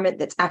environment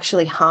that's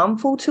actually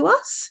harmful to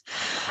us.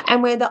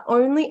 And we're the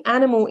only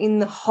animal in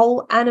the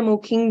whole animal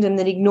kingdom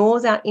that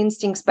ignores our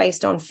instincts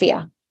based on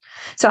fear.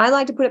 So I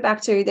like to put it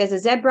back to, there's a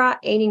zebra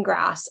eating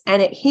grass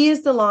and it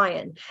hears the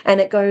lion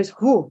and it goes,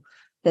 whoo,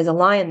 there's a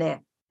lion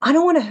there. I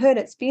don't want to hurt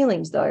its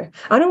feelings, though.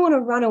 I don't want to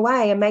run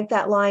away and make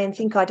that lion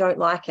think I don't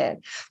like it.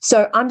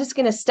 So I'm just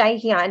going to stay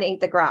here and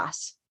eat the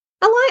grass.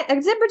 A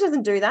zebra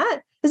doesn't do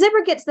that. The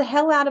zebra gets the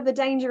hell out of the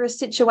dangerous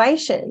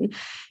situation.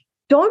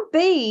 Don't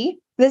be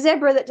the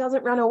zebra that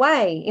doesn't run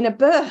away in a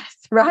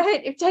birth,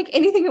 right? If take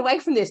anything away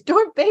from this,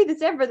 don't be the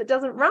zebra that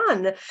doesn't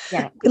run.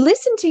 Yeah.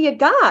 Listen to your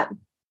gut.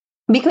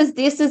 Because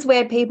this is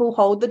where people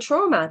hold the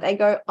trauma. They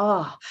go,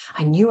 oh,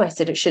 I knew I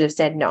should have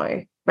said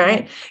no,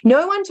 right?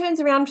 No one turns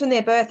around from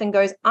their birth and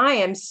goes, I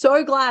am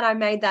so glad I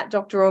made that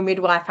doctor or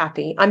midwife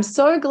happy. I'm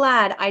so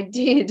glad I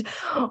did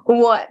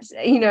what,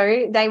 you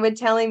know, they were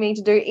telling me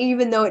to do,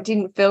 even though it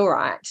didn't feel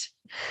right.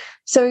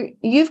 So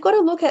you've got to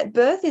look at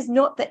birth is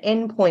not the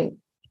end point.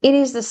 It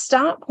is the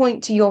start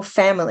point to your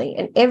family,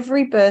 and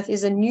every birth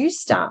is a new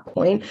start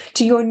point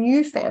to your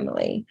new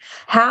family.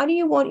 How do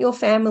you want your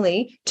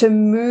family to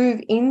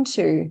move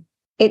into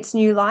its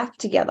new life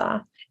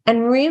together?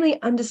 And really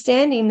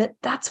understanding that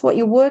that's what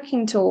you're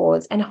working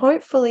towards. And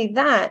hopefully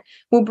that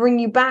will bring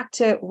you back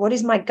to, what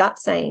is my gut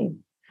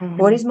saying? Mm-hmm.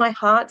 What is my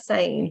heart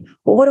saying?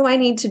 What do I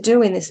need to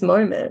do in this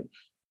moment?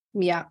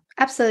 Yeah,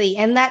 absolutely.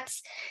 And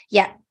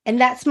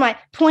that's my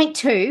point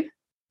 2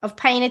 of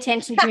paying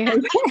attention to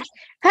her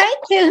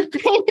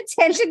paying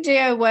attention to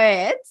her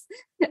words.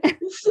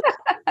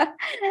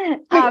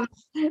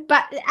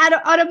 But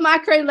on a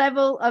micro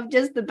level of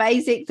just the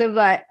basics of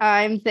like,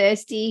 I'm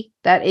thirsty,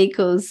 that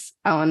equals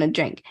I want to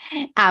drink.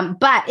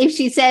 But if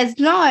she says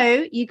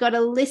no, you got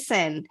to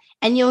listen,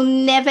 and you'll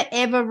never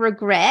ever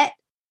regret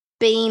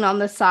being on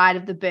the side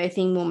of the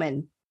birthing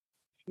woman.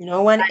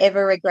 No one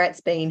ever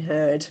regrets being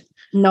heard.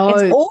 No.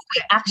 It's all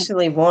we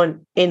actually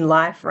want in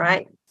life,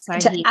 right? So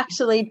to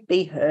actually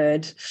be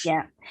heard.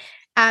 Yeah.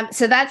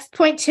 So that's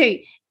point 2.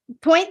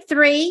 Point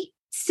 3,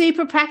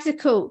 super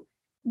practical,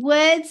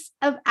 words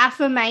of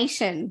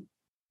affirmation.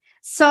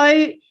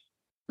 So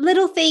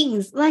little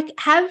things like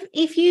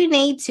if you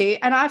need to,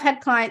 and I've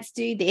had clients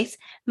do this,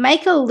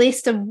 make a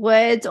list of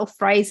words or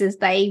phrases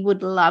they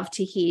would love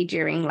to hear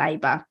during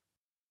labor.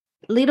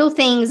 Little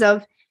things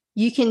of,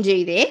 you can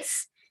do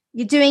this,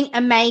 you're doing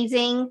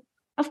amazing.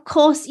 Of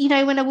course, you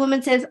know, when a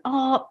woman says,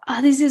 oh,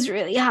 this is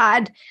really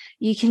hard,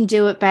 you can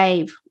do it,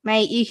 babe,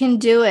 mate, you can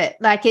do it.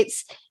 Like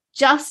it's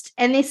just,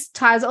 and this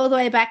ties all the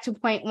way back to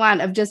point 1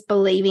 of just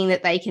believing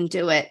that they can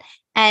do it.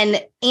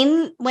 And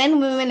when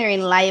women are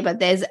in labor,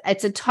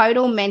 it's a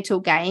total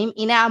mental game.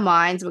 In our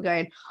minds, we're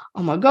going,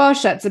 oh my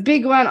gosh, that's a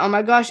big one. Oh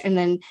my gosh. And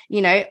then,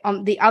 you know,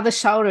 on the other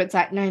shoulder, it's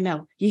like, no,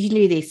 Mel, you can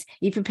do this.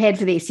 You prepared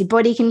for this. Your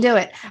body can do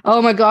it.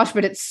 Oh my gosh,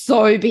 but it's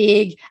so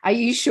big. Are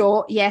you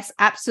sure? Yes,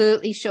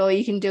 absolutely sure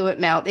you can do it,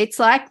 Mel. It's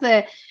like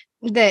the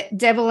the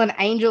devil and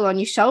angel on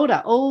your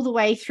shoulder all the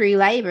way through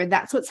labor.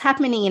 That's what's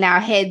happening in our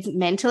heads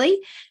mentally.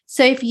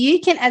 So if you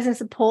can, as a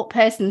support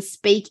person,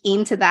 speak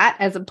into that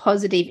as a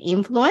positive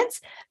influence,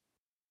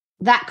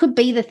 that could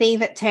be the thing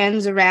that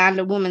turns around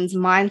a woman's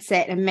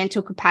mindset and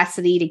mental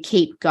capacity to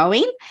keep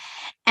going.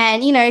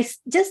 And, you know,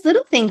 just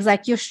little things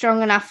like, you're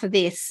strong enough for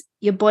this.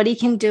 Your body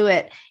can do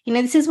it. You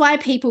know, this is why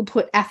people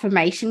put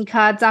affirmation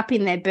cards up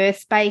in their birth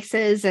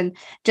spaces and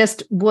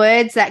just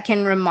words that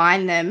can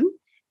remind them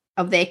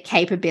of their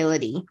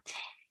capability.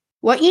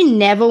 What you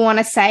never want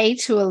to say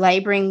to a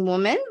laboring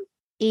woman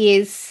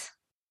is,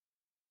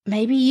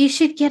 maybe you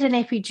should get an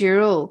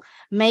epidural.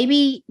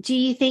 Maybe, do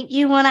you think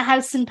you want to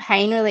have some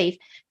pain relief?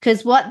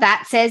 Because what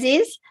that says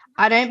is,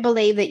 I don't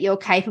believe that you're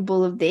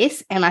capable of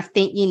this, and I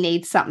think you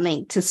need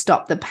something to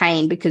stop the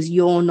pain because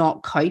you're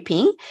not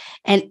coping.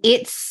 And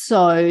it's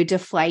so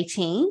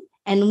deflating.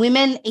 And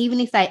women, even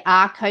if they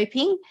are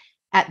coping,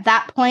 at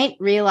that point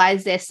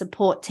realize their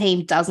support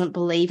team doesn't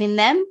believe in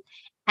them.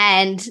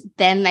 And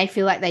then they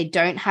feel like they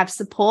don't have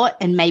support,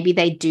 and maybe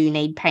they do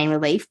need pain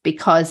relief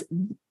because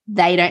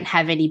they don't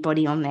have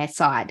anybody on their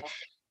side.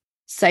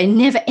 So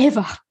never,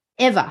 ever,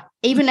 ever,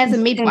 even as a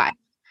midwife,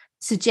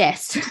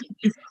 suggest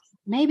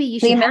maybe you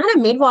should. The amount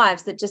of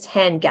midwives that just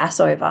hand gas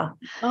over,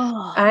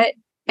 right?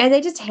 And they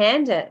just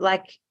hand it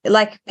like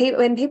people,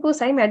 when people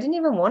say to me, I didn't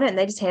even want it, and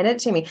they just handed it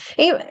to me.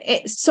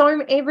 It's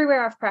so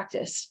everywhere I've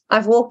practiced,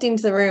 I've walked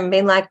into the room and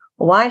been like,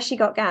 why has she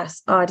got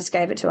gas? Oh, I just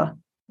gave it to her.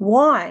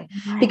 Why?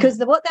 Right. Because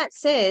what that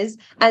says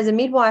as a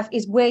midwife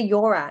is where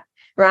you're at,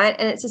 right?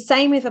 And it's the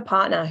same with a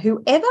partner.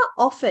 Whoever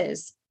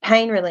offers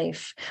pain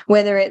relief,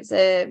 whether it's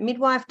a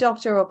midwife,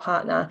 doctor, or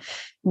partner,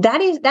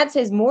 that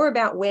says more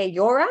about where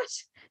you're at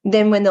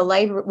than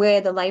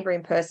where the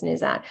laboring person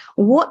is at.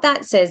 What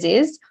that says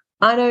is,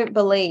 I don't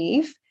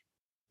believe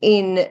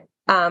in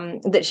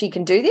that she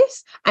can do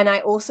this, and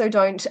I also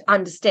don't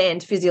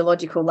understand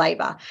physiological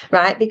labor,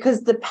 right?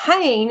 Because the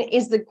pain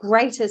is the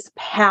greatest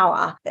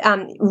power.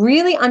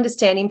 Really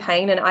understanding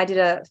pain, and I did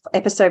an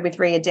episode with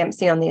Rhea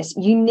Dempsey on this.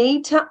 You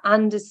need to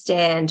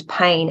understand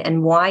pain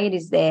and why it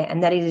is there,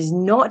 and that it is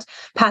not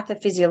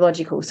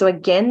pathophysiological. So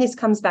again, this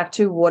comes back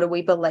to, what do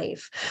we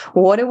believe?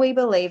 What do we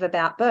believe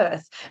about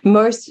birth?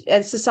 Most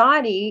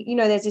society, you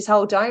know, there's this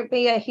whole, don't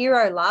be a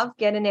hero, love,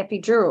 get an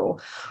epidural.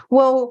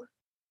 Well,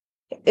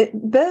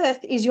 birth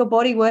is your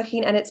body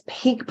working at its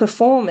peak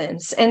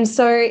performance. And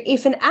so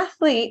if an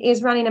athlete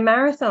is running a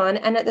marathon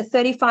and at the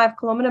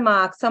 35-kilometer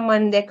mark,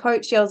 their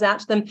coach yells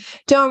out to them,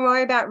 don't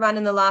worry about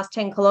running the last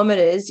 10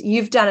 kilometers,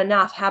 you've done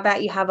enough, how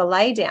about you have a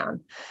lay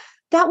down?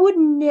 That would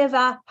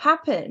never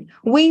happen.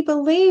 We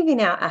believe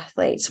in our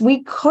athletes,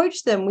 we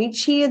coach them, we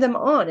cheer them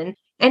on.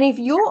 And if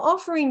you're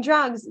offering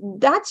drugs,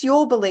 that's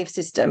your belief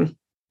system.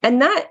 And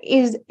that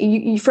is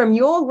from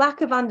your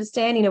lack of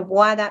understanding of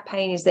why that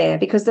pain is there,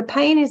 because the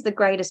pain is the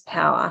greatest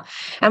power.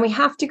 And we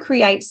have to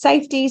create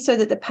safety so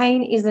that the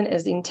pain isn't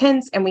as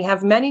intense, and we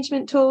have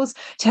management tools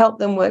to help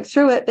them work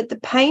through it. But the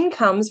pain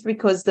comes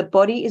because the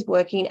body is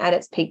working at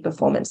its peak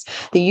performance.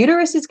 The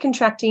uterus is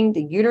contracting.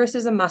 The uterus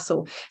is a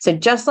muscle. So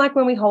just like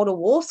when we hold a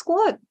wall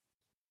squat,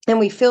 and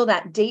we feel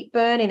that deep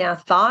burn in our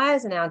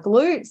thighs and our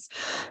glutes,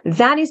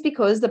 that is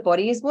because the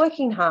body is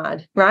working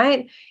hard,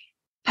 right?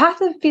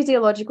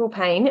 Pathophysiological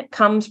pain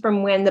comes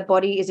from when the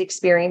body is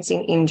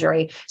experiencing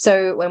injury.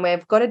 So when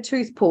we've got a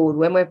tooth pulled,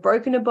 when we've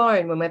broken a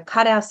bone, when we've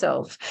cut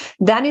ourselves,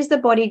 that is the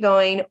body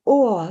going,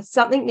 oh,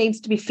 something needs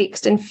to be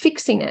fixed, and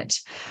fixing it.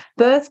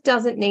 Birth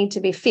doesn't need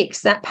to be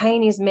fixed. That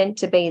pain is meant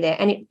to be there,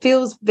 and it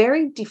feels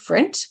very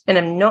different. And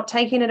I'm not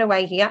taking it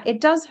away here.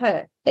 It does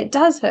hurt. It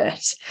does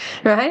hurt,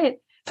 right?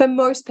 For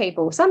most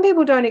people. Some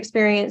people don't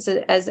experience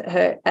it as it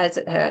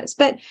hurts,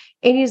 but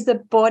it is the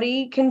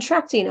body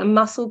contracting, a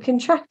muscle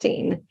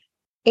contracting.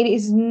 It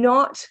is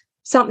not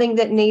something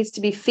that needs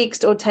to be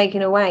fixed or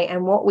taken away.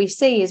 And what we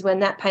see is when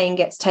that pain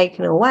gets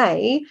taken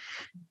away,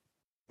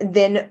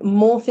 then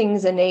more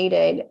things are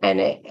needed, and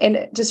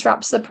it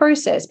disrupts the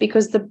process,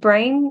 because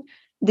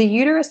the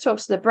uterus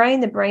talks to the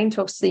brain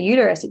talks to the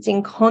uterus. It's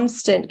in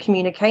constant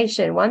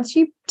communication. Once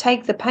you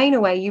take the pain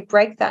away, you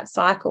break that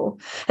cycle.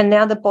 And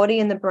now the body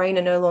and the brain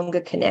are no longer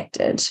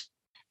connected.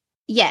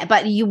 Yeah,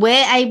 but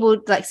we're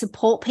able, like,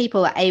 support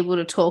people are able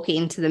to talk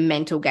into the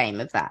mental game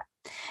of that,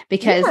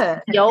 because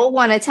you all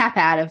want to tap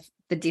out of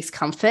the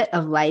discomfort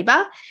of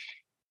labor.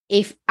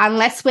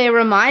 Unless we're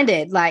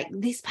reminded, like,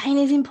 this pain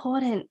is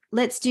important,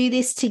 let's do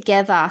this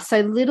together.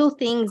 So little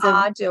things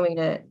are doing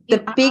it.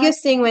 The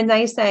biggest thing when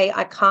they say,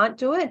 I can't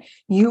do it,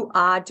 you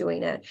are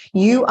doing it.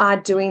 You are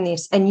doing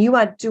this, and you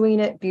are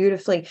doing it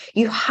beautifully.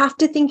 You have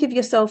to think of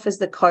yourself as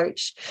the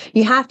coach.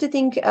 You have to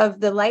think of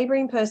the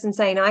laboring person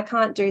saying, I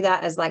can't do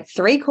that, as like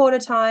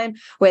 3/4 time,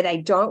 where they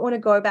don't want to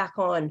go back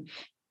on.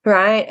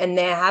 Right. And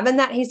they're having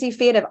that hissy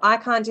fit of, I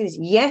can't do this.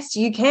 Yes,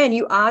 you can.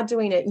 You are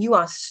doing it. You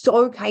are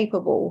so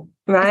capable.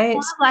 Right.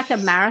 It's like a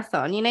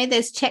marathon, you know,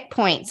 there's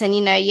checkpoints, and,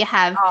 you know, you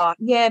have. Oh,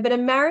 yeah. But a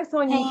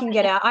marathon, you can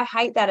get out. I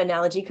hate that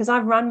analogy, because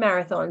I've run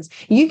marathons.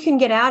 You can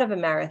get out of a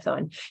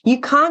marathon. You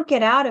can't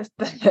get out of,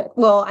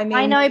 well, I mean,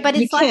 I know, but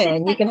it's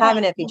you can have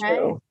an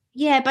epidural.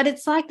 Yeah, but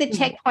it's like the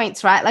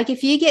checkpoints, right? Like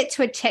if you get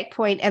to a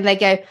checkpoint and they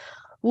go,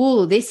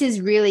 "Ooh, this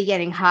is really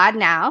getting hard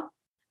now.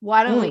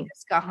 Why don't we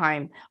just go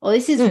home?" Or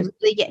this is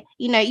really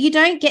you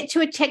don't get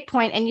to a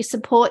checkpoint and your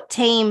support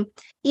team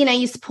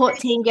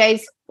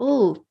goes,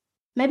 "Ooh,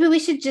 maybe we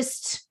should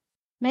just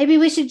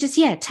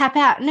tap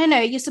out." No,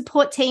 your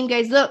support team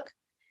goes, "Look,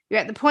 you're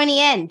at the pointy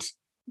end.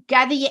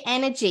 Gather your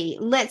energy.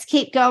 Let's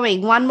keep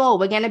going. One more.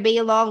 We're going to be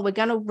along. We're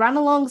going to run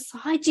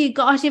alongside you.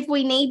 Gosh, if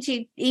we need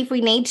to,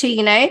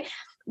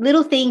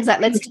 little things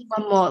like let's do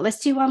one more. Let's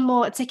do one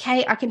more. It's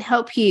okay. I can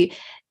help you."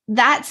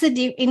 That's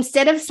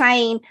instead of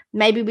saying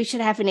maybe we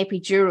should have an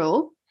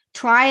epidural,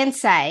 try and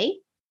say,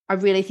 "I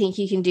really think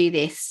you can do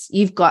this.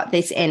 You've got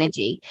this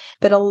energy."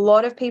 But a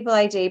lot of people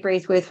I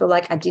debrief with were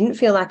like, "I didn't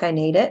feel like I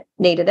needed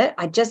it.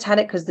 I just had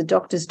it because the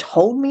doctors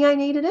told me I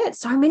needed it."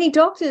 So many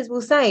doctors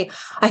will say,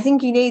 "I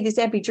think you need this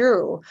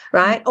epidural,"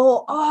 right?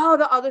 Or, "Oh,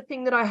 the other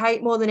thing that I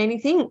hate more than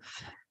anything,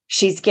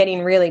 she's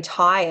getting really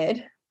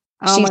tired.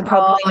 She's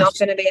probably not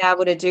going to be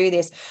able to do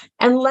this."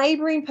 And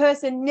labouring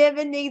person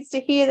never needs to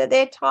hear that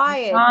they're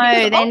tired.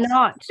 No, they're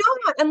not.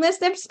 Unless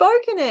they've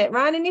spoken it,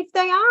 right? And if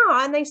they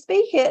are and they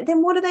speak it,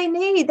 then what do they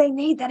need? They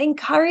need that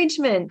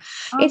encouragement.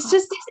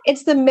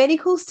 It's the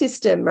medical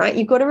system, right?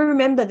 You've got to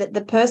remember that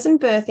the person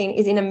birthing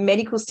is in a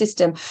medical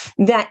system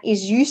that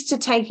is used to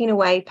taking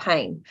away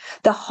pain.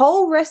 The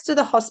whole rest of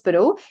the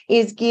hospital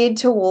is geared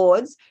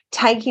towards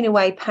taking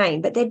away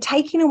pain, but they're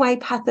taking away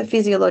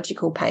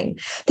pathophysiological pain.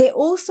 They're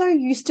also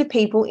used to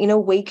people in a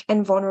weak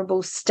and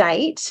vulnerable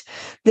state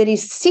that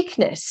is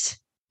sickness.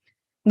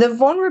 The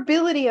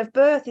vulnerability of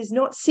birth is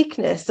not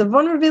sickness. The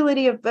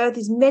vulnerability of birth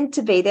is meant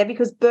to be there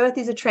because birth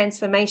is a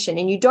transformation,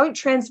 and you don't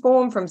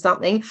transform from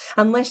something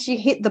unless you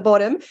hit the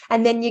bottom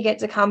and then you get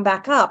to come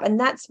back up. And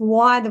that's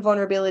why the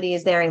vulnerability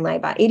is there in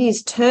labor. It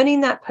is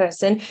turning that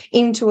person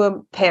into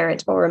a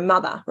parent or a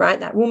mother, right?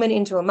 That woman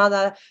into a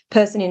mother,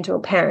 person into a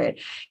parent.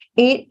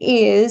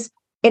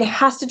 It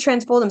has to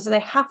transform them. So they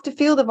have to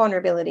feel the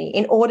vulnerability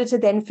in order to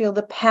then feel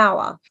the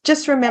power.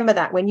 Just remember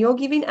that when you're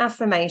giving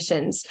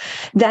affirmations,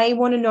 they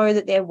want to know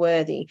that they're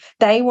worthy.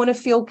 They want to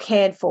feel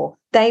cared for.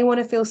 They want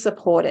to feel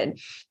supported.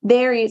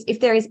 If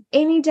there is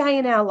any day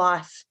in our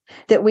life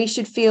that we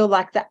should feel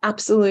like the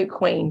absolute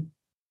queen,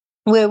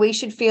 where we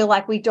should feel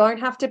like we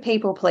don't have to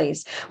people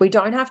please, we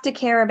don't have to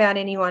care about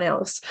anyone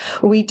else,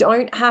 we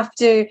don't have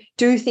to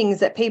do things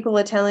that people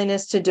are telling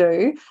us to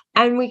do,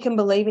 and we can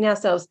believe in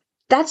ourselves,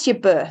 that's your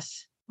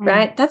birth,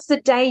 right? That's the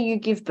day you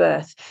give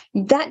birth.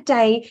 That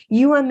day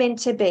you are meant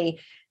to be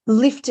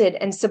lifted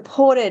and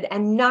supported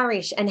and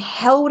nourished and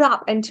held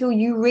up until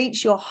you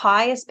reach your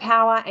highest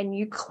power and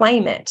you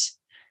claim it.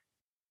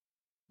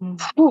 I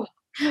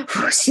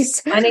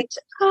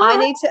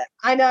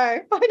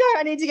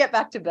need to get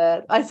back to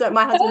birth. My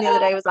husband the other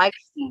day was like,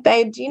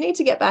 "Babe, do you need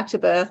to get back to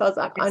birth?" I was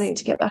like, "I need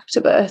to get back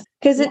to birth,"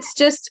 because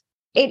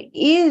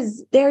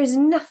there is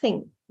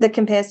nothing that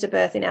compares to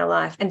birth in our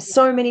life, and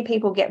so many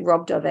people get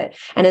robbed of it.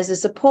 And as a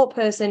support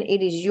person,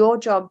 it is your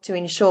job to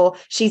ensure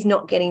she's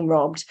not getting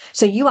robbed.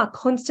 So you are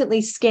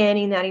constantly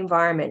scanning that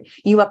environment.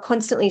 You are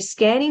constantly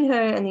scanning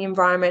her and the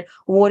environment.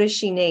 What does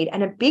she need?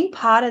 And a big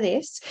part of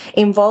this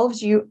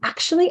involves you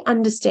actually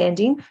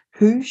understanding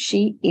who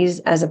she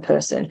is as a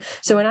person.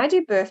 So when I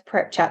do birth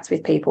prep chats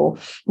with people,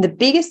 the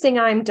biggest thing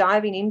I'm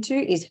diving into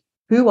is,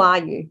 who are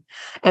you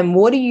and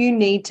what do you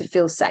need to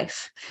feel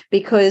safe?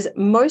 Because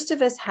most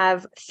of us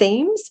have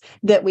themes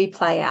that we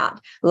play out,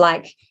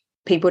 like,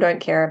 people don't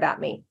care about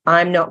me,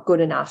 I'm not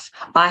good enough,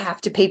 I have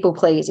to people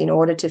please in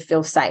order to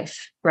feel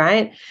safe,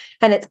 right?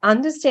 And it's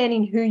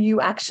understanding who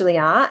you actually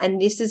are. And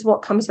this is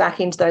what comes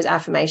back into those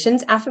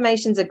affirmations.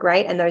 Affirmations are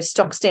great, and those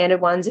stock standard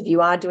ones, if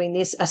you are doing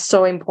this, are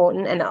so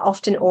important and are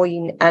often all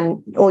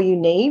you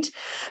need.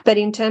 But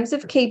in terms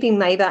of keeping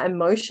labor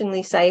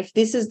emotionally safe,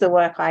 this is the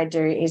work I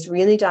do, is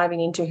really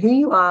diving into who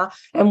you are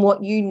and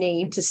what you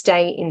need to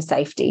stay in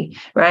safety,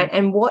 right?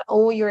 And what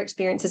all your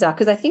experiences are.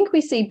 Because I think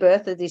we see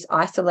birth as this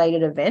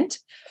isolated event.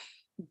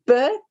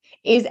 Birth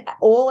is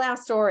all our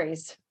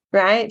stories,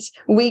 right?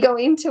 We go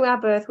into our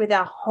birth with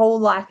our whole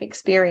life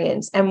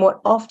experience, and what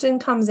often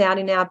comes out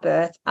in our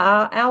birth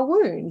are our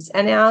wounds.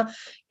 And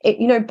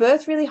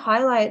birth really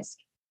highlights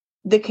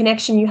the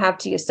connection you have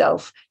to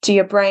yourself, to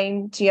your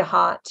brain, to your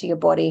heart, to your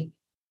body,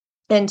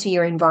 and to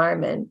your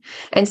environment.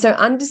 And so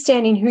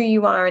understanding who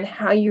you are and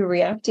how you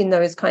react in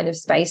those kind of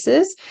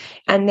spaces,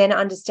 and then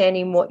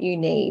understanding what you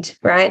need,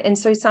 right? And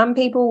so some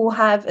people will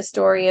have a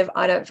story of,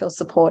 I don't feel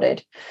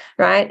supported,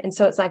 right? And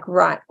so it's like,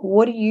 right,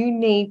 what do you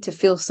need to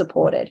feel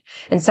supported?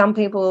 And some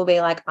people will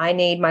be like, I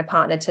need my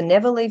partner to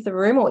never leave the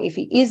room, or if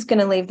he is going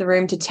to leave the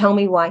room, to tell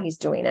me why he's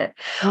doing it.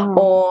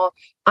 Or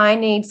I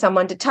need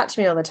someone to touch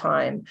me all the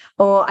time,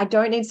 or I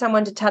don't need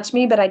someone to touch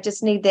me, but I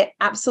just need their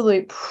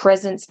absolute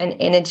presence and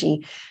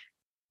energy.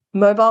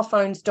 Mobile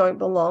phones don't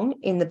belong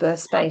in the birth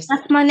space.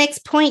 That's my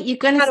next point. You're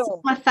going to steal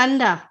my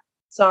thunder.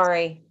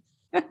 Sorry.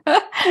 But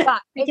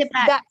it's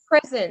that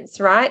presence,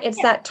 right?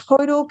 It's that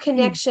total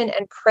connection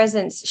and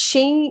presence.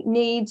 She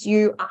needs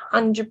you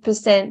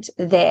 100%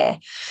 there.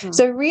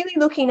 So really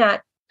looking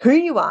at who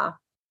you are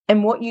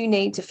and what you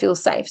need to feel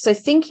safe. So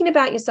thinking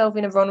about yourself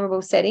in a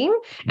vulnerable setting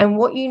and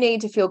what you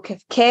need to feel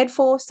cared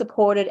for,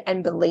 supported,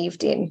 and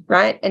believed in,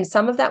 right? And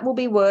some of that will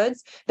be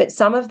words, but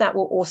some of that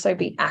will also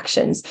be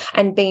actions,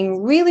 and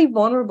being really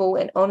vulnerable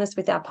and honest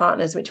with our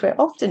partners, which we're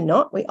often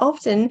not. We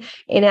often,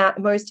 in our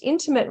most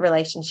intimate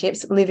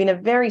relationships, live in a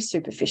very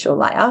superficial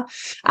layer,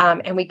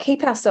 and we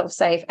keep ourselves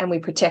safe and we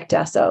protect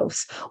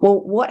ourselves. Well,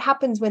 what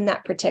happens when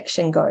that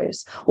protection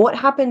goes? What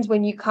happens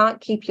when you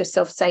can't keep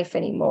yourself safe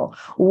anymore?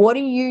 What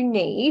do you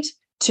need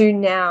to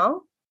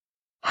now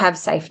have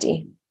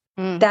safety?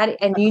 That,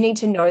 and you need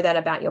to know that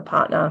about your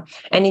partner.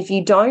 And if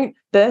you don't,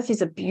 birth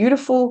is a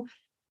beautiful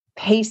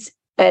piece,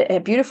 a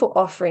beautiful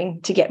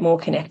offering to get more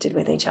connected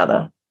with each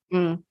other.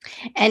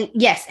 And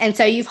yes, and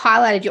so you've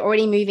highlighted, you're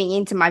already moving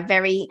into my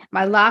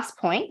last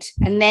point,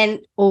 and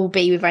then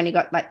we've only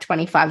got like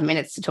 25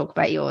 minutes to talk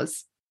about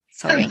yours.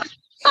 Sorry.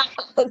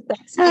 Mine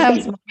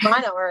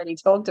I already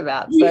talked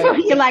about. So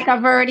you're like,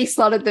 I've already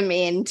slotted them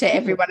in to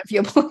every one of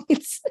your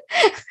points.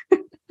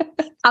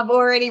 I've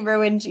already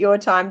ruined your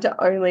time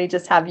to only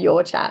just have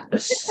your chat.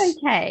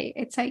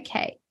 It's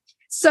okay.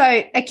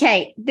 So,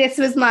 this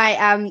was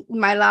my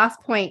my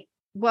last point.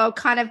 Well,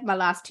 kind of my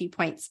last 2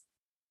 points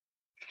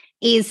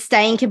is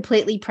staying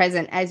completely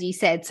present, as you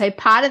said. So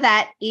part of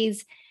that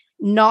is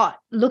not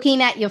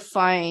looking at your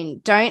phone.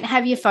 Don't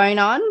have your phone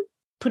on.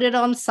 Put it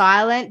on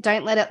silent.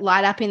 Don't let it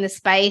light up in the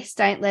space.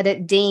 Don't let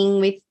it ding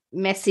with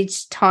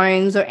message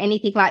tones or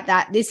anything like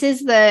that. This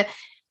is the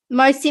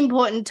most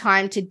important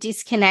time to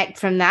disconnect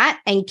from that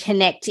and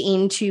connect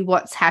into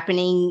what's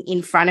happening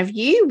in front of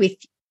you with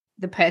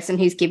the person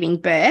who's giving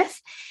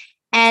birth.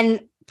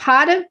 And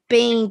part of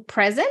being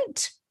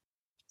present,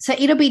 so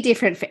it'll be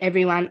different for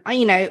everyone.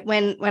 You know,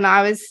 when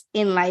I was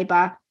in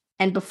labor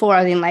and before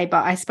I was in labor,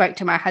 I spoke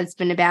to my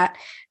husband about,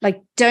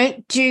 like,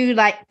 don't do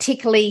like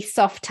tickly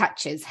soft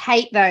touches.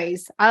 Hate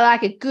those. I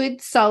like a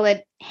good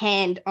solid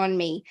hand on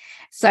me.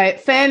 So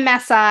firm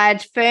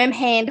massage, firm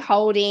hand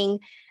holding,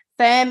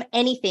 firm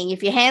anything.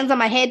 If your hand's on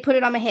my head, put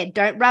it on my head.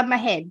 Don't rub my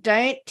head.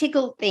 Don't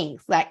tickle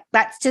things. Like,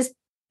 that's just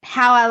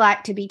how I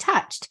like to be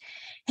touched.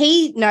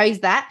 He knows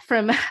that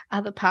from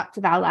other parts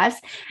of our lives.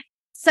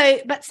 So,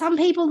 but some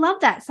people love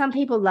that. Some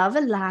people love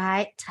a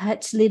light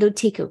touch, little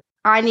tickle.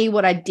 I knew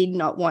what I did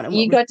not want.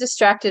 You got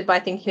distracted by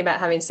thinking about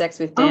having sex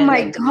with Dan. Oh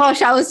my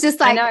gosh, I was just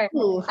like, I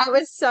know. That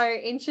was so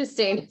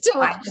interesting to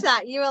watch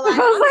that. You were like,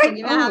 I'm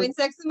thinking about having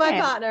sex with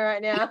my partner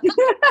right now.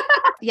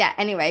 Yeah,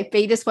 anyway,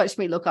 B just watched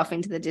me look off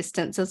into the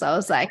distance as I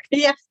was like,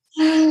 yeah.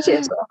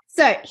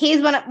 So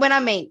here's when I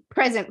mean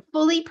present,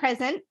 fully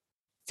present.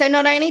 So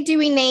not only do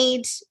we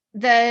need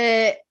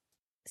the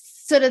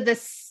sort of the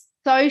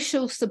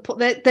social support,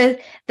 the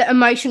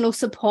emotional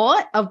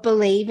support of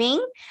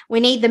believing, we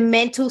need the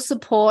mental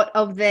support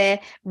of the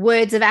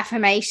words of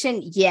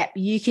affirmation. Yep,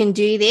 you can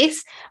do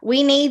this.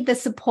 We need the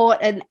support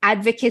and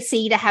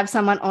advocacy to have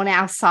someone on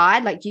our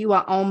side, like you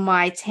are on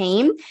my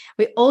team.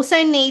 We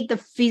also need the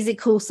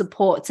physical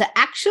support, so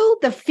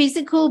the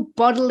physical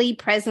bodily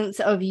presence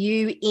of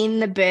you in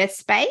the birth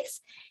space.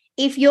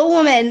 If your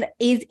woman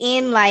is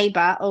in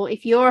labor, or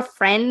if you're a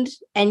friend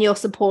and you're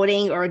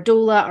supporting, or a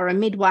doula or a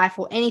midwife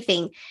or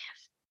anything,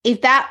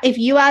 if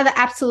you are the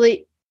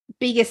absolute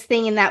biggest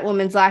thing in that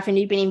woman's life and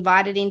you've been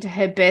invited into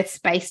her birth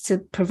space to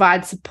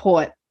provide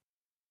support,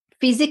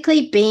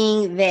 physically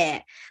being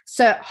there,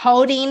 so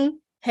holding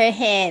her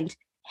hand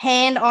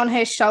on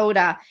her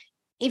shoulder.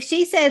 If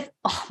she says,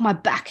 oh, my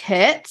back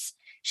hurts,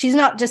 she's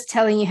not just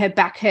telling you her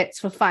back hurts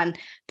for fun.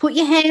 Put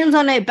your hands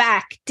on her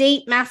back,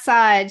 deep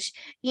massage,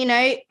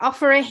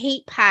 offer a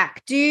heat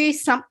pack, do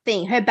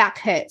something. Her back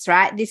hurts,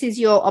 right? This is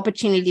your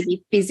opportunity to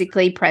be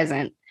physically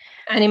present.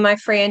 And in my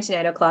free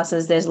antenatal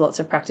classes, there's lots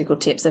of practical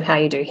tips of how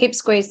you do hip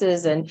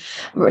squeezes and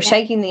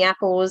shaking the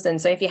apples.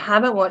 And so if you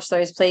haven't watched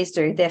those, please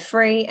do. They're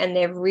free and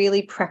they're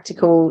really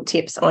practical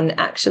tips on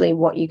actually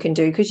what you can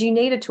do, because you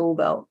need a tool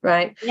belt,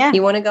 right? Yeah.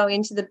 You want to go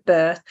into the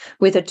birth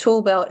with a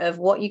tool belt of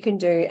what you can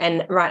do.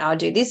 And right, I'll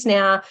do this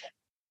now,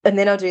 and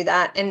then I'll do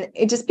that. And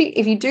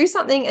if you do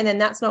something and then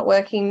that's not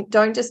working,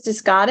 don't just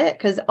discard it,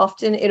 because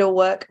often it'll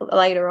work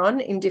later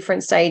on in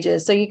different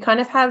stages. So you kind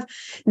of have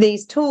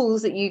these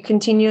tools that you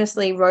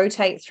continuously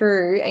rotate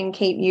through and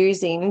keep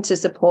using to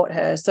support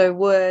her. So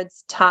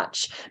words,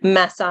 touch,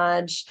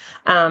 massage,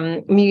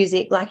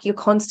 music, like you're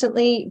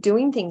constantly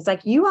doing things.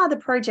 Like you are the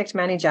project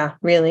manager,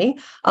 really,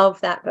 of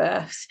that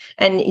birth.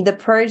 And the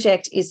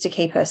project is to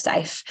keep her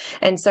safe.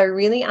 And so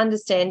really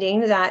understanding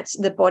that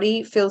the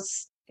body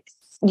feels,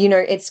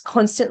 it's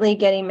constantly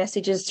getting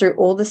messages through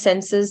all the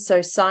senses.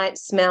 So sight,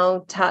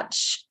 smell,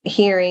 touch,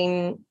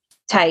 hearing,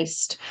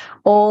 taste,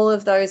 all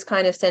of those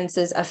kind of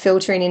senses are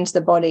filtering into the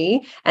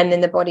body, and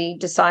then the body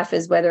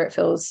deciphers whether it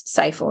feels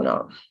safe or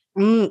not.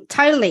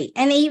 Totally.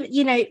 And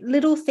even,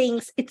 little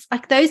things, it's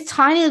like those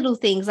tiny little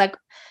things, like,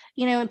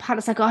 when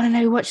partner's like, oh, I don't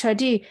know, what should I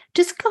do?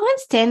 Just go and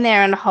stand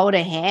there and hold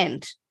her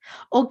hand,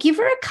 or give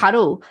her a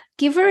cuddle,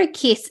 give her a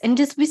kiss, and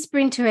just whisper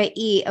into her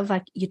ear of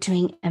like, you're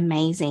doing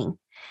amazing.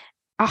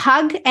 A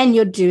hug and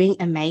you're doing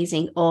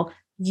amazing, or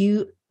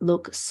you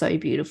look so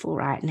beautiful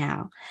right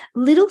now.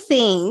 Little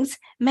things,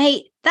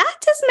 mate, that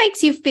just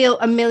makes you feel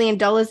 $1 million,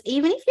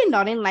 even if you're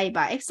not in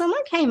labor. If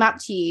someone came up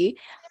to you,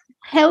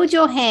 held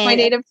your hand. We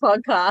need a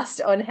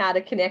podcast on how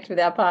to connect with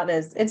our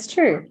partners. It's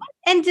true.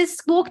 And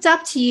just walked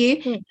up to you.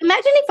 Imagine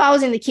if I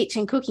was in the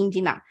kitchen cooking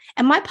dinner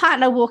and my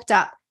partner walked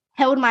up,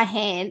 held my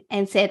hand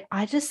and said,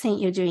 I just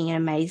think you're doing an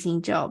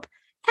amazing job.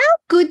 How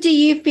good do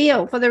you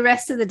feel for the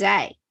rest of the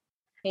day?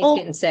 He's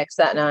getting sex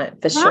that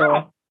night for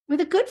sure.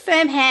 With a good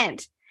firm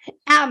hand.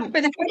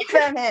 With a good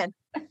firm hand.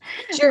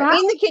 Sure,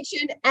 in the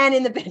kitchen and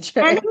in the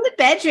bedroom. And in the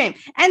bedroom.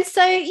 And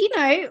so,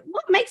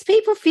 what makes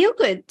people feel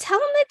good? Tell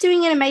them they're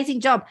doing an amazing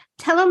job.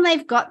 Tell them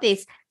they've got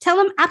this. Tell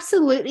them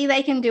absolutely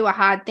they can do a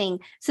hard thing.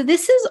 So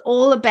this is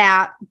all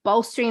about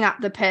bolstering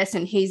up the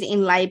person who's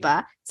in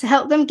labor to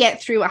help them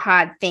get through a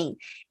hard thing.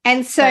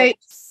 And so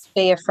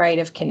be afraid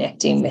of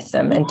connecting with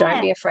them, and don't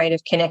be afraid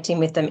of connecting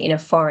with them in a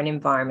foreign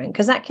environment,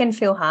 because that can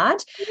feel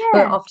hard.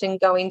 We'll often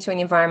go into an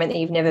environment that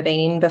you've never been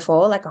in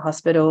before, like a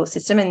hospital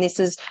system. And this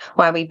is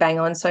why we bang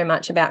on so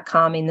much about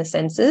calming the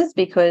senses,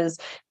 because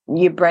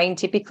your brain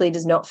typically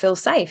does not feel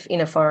safe in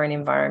a foreign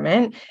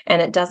environment,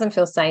 and it doesn't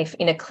feel safe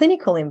in a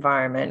clinical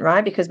environment,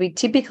 right? Because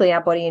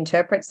our body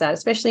interprets that,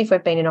 especially if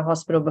we've been in a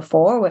hospital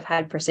before, we've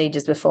had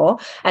procedures before,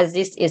 as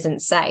this isn't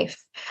safe.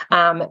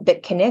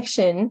 But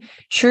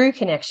true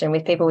connection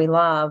with people we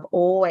love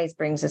always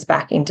brings us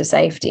back into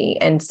safety.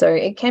 And so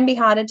it can be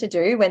harder to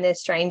do when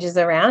there's strangers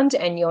around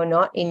and you're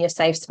not in your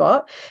safe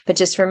spot. But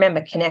just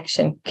remember,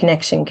 connection.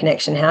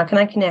 How can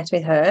I connect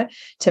with her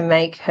to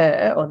make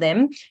her or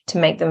them to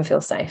make them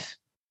feel safe?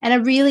 And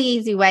a really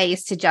easy way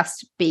is to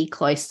just be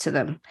close to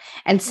them.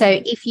 And so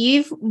if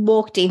you've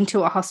walked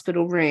into a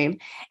hospital room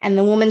and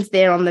the woman's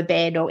there on the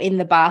bed or in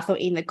the bath or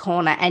in the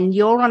corner and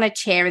you're on a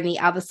chair in the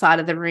other side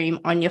of the room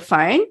on your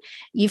phone,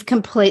 you've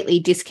completely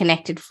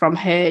disconnected from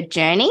her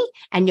journey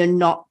and you're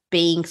not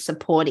being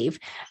supportive.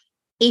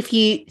 If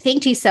you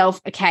think to yourself,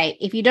 okay,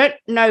 if you don't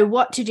know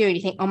what to do and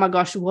you think, oh my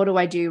gosh, what do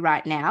I do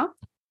right now?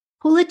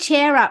 Pull a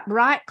chair up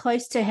right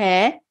close to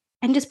her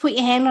and just put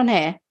your hand on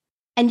her.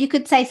 And you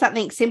could say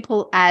something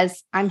simple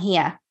as, I'm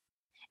here.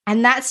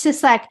 And that's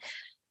just like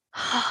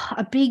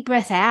a big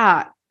breath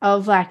out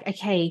of like,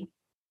 okay,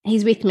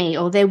 he's with me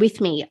or they're with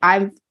me.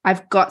 I've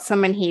got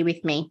someone here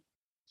with me.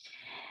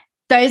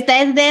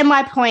 They're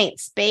my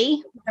points,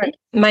 B.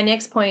 My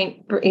next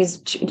point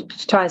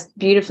ties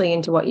beautifully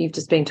into what you've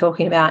just been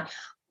talking about,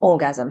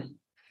 orgasm,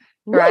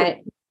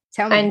 right?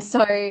 Tell me. And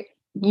so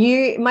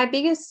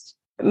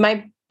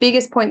my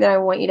biggest point that I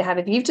want you to have,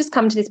 if you've just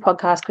come to this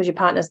podcast because your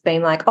partner's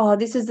been like, oh,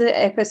 this is the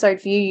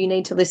episode for you, you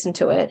need to listen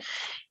to it.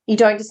 You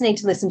don't just need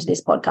to listen to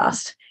this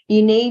podcast.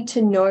 You need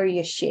to know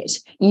your shit.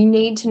 You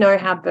need to know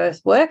how birth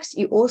works.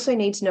 You also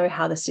need to know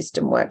how the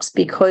system works,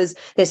 because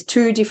there's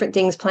two different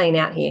things playing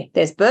out here.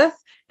 There's birth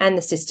and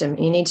the system.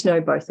 And you need to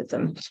know both of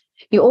them.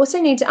 You also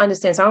need to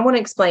understand, so I want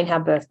to explain how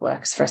birth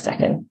works for a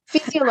second.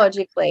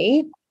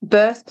 Physiologically,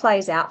 birth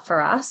plays out for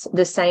us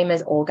the same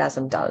as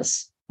orgasm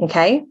does.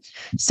 Okay,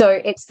 so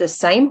it's the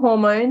same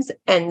hormones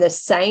and the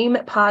same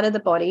part of the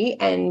body.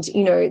 And,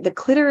 the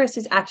clitoris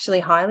is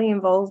actually highly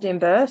involved in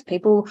birth.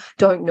 People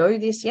don't know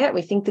this yet.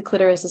 We think the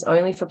clitoris is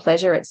only for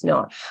pleasure. It's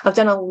not. I've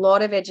done a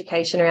lot of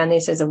education around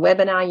this. There's a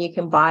webinar you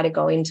can buy to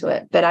go into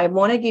it. But I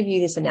want to give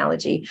you this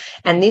analogy.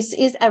 And this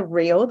is a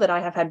reel that I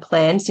have had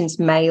planned since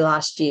May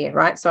last year,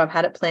 right? So I've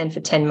had it planned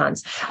for 10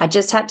 months. I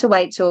just had to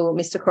wait till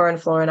Mr. Corin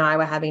Floor and I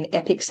were having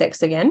epic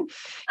sex again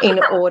in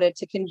order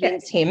to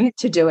convince him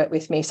to do it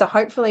with me. So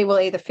hopefully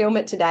we'll either film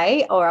it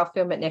today or I'll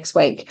film it next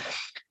week.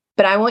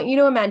 But I want you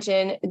to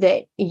imagine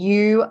that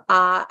you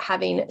are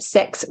having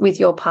sex with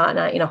your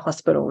partner in a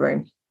hospital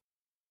room,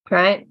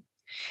 right?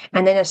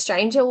 And then a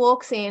stranger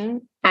walks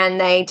in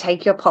and they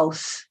take your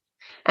pulse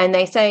and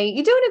they say,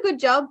 you're doing a good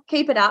job,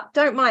 keep it up,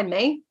 don't mind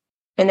me.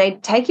 And they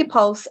take your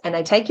pulse and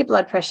they take your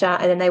blood pressure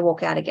and then they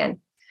walk out again.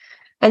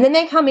 And then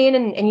they come in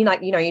and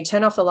you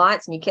turn off the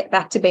lights and you get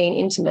back to being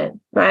intimate,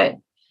 right?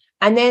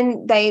 And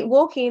then they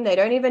walk in, they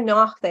don't even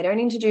knock, they don't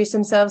introduce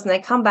themselves, and they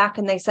come back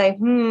and they say,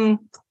 you're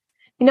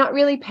not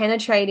really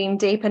penetrating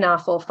deep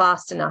enough or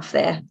fast enough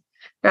there,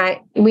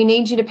 right? We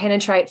need you to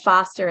penetrate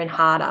faster and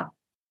harder.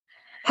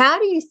 How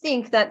do you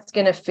think that's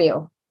going to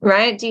feel,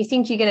 right? Do you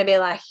think you're going to be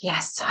like,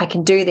 yes, I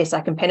can do this,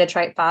 I can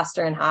penetrate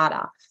faster and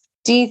harder?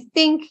 Do you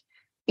think,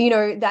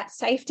 that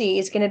safety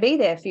is going to be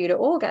there for you to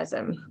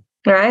orgasm,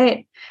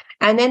 right?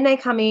 And then they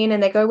come in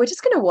and they go, we're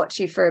just going to watch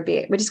you for a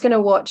bit. We're just going to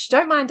watch.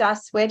 Don't mind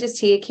us. We're just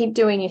here. Keep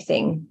doing your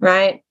thing,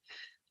 right?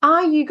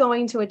 Are you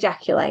going to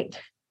ejaculate?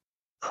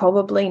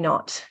 Probably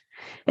not.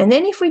 And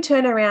then if we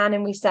turn around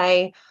and we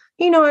say,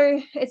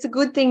 it's a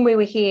good thing we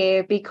were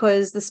here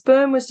because the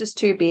sperm was just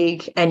too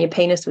big and your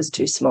penis was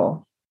too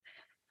small.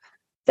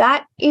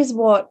 That is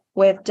what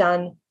we've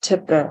done to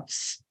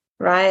births,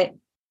 right?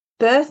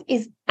 Birth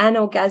is an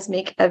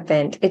orgasmic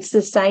event. It's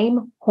the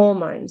same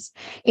hormones.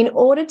 In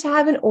order to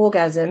have an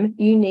orgasm,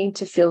 you need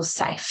to feel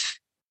safe.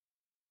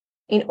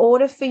 In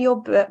order for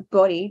your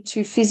body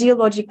to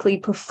physiologically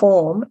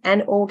perform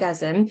an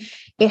orgasm,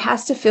 it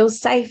has to feel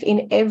safe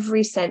in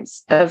every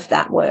sense of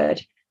that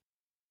word.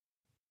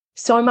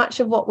 So much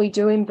of what we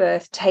do in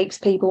birth takes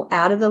people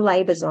out of the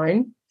labor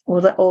zone or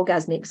the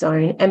orgasmic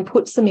zone and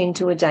puts them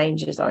into a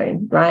danger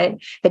zone,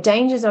 right? The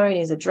danger zone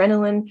is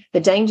adrenaline. The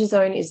danger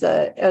zone is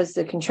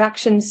the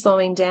contractions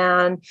slowing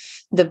down,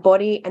 the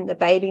body and the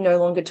baby no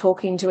longer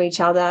talking to each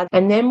other.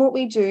 And then what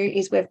we do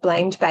is we've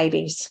blamed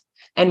babies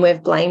and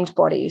we've blamed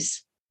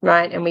bodies,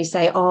 right? And we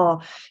say,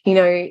 oh, you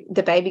know,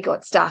 the baby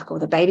got stuck, or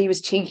the baby was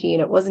cheeky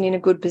and it wasn't in a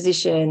good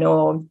position,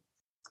 or,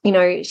 you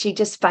know, she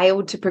just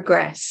failed to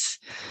progress.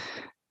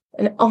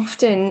 And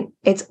often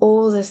it's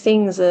all the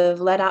things that have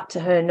led up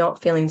to her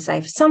not feeling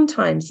safe.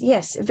 Sometimes,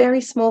 yes, a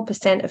very small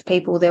 % of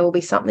people, there will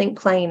be something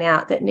playing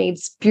out that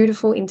needs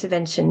beautiful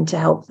intervention to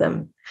help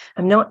them.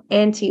 I'm not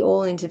anti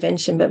all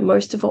intervention, but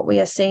most of what we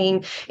are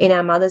seeing in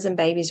our mothers and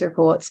babies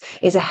reports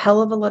is a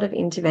hell of a lot of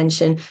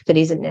intervention that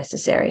isn't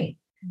necessary.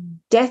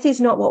 Death is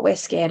not what we're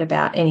scared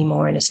about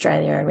anymore in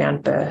Australia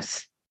around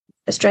birth.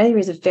 Australia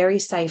is a very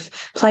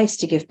safe place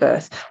to give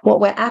birth. What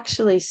we're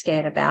actually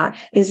scared about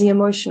is the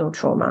emotional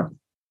trauma.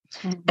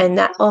 And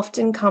that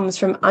often comes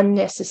from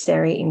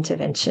unnecessary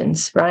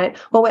interventions, right?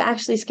 What we're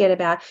actually scared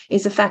about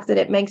is the fact that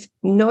it makes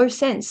no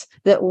sense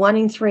that 1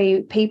 in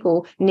 3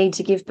 people need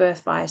to give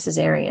birth via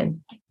cesarean.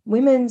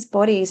 Women's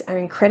bodies are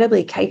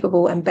incredibly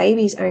capable and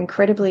babies are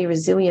incredibly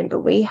resilient, but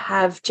we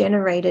have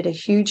generated a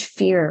huge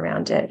fear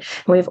around it.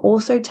 And we've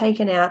also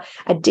taken out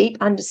a deep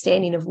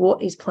understanding of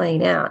what is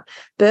playing out.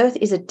 Birth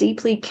is a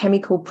deeply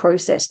chemical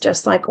process,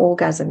 just like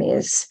orgasm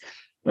is.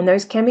 And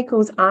those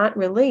chemicals aren't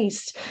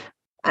released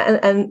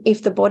and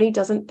if the body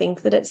doesn't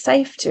think that it's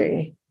safe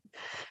to.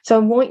 So I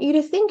want you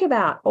to think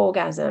about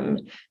orgasm.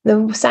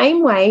 The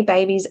same way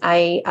babies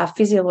are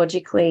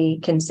physiologically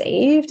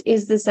conceived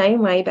is the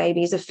same way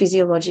babies are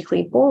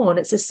physiologically born.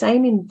 It's the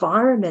same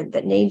environment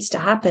that needs to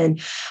happen.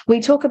 We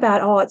talk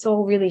about, oh, it's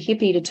all really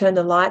hippie to turn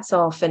the lights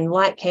off and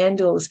light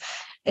candles.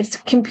 It's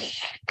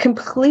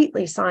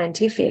completely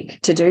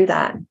scientific to do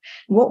that.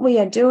 What we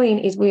are doing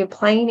is we are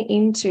playing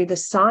into the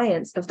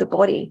science of the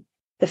body.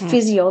 The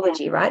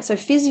physiology, right? So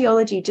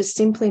physiology just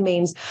simply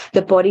means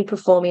the body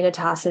performing a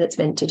task that it's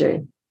meant to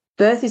do.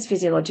 Birth is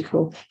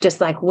physiological, just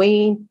like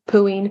weeing,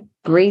 pooing,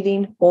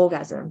 breathing,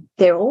 orgasm.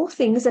 They're all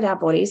things that our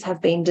bodies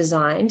have been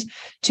designed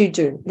to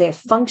do. They're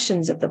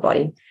functions of the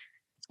body.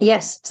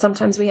 Yes,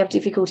 sometimes we have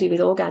difficulty with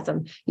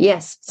orgasm.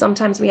 Yes,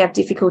 sometimes we have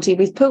difficulty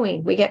with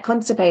pooing. We get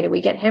constipated, we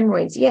get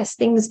hemorrhoids. Yes,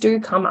 things do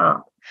come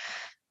up.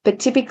 But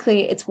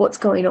typically it's what's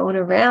going on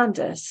around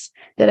us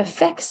that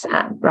affects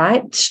that,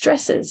 right?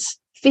 Stresses.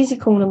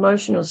 Physical and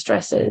emotional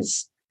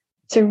stresses.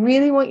 So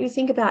really want you to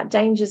think about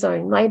danger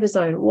zone, labor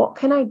zone. What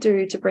can I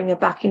do to bring her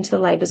back into the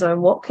labor zone?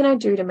 What can I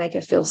do to make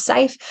her feel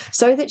safe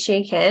so that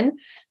she can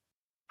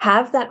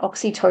have that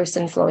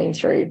oxytocin flowing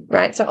through,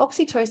 right? So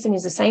oxytocin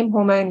is the same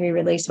hormone we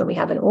release when we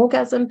have an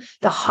orgasm.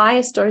 The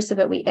highest dose of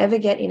it we ever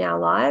get in our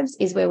lives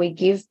is where we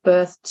give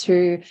birth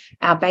to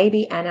our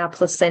baby and our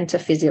placenta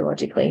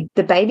physiologically.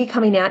 The baby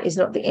coming out is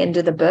not the end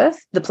of the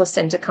birth. The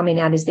placenta coming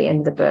out is the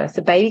end of the birth.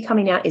 The baby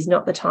coming out is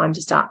not the time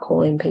to start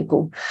calling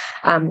people.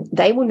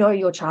 They will know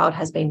your child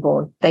has been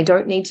born. They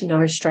don't need to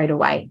know straight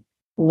away.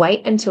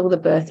 Wait until the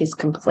birth is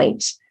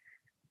complete.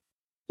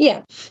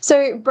 Yeah.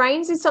 So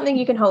brains is something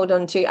you can hold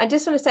on to. I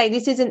just want to say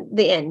this isn't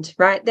the end,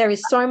 right? There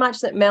is so much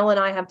that Mel and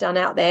I have done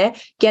out there.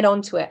 Get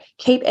onto it.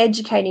 Keep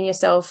educating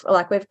yourself.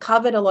 Like we've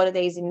covered a lot of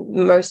these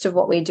in most of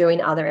what we do in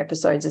other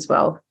episodes as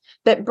well.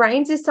 But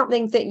brains is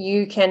something that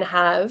you can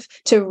have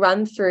to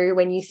run through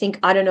when you think,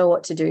 I don't know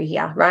what to do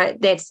here,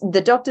 right? That's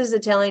the doctors are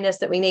telling us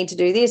that we need to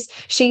do this.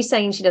 She's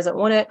saying she doesn't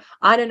want it.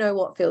 I don't know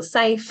what feels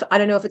safe. I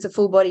don't know if it's a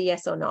full body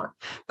yes or not.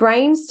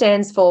 BRAIN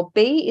stands for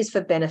B is for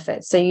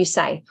benefits. So you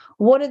say,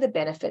 what are the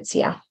benefits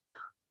here?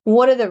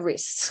 What are the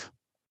risks?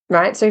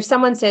 Right. So if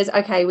someone says,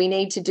 okay, we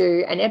need to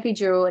do an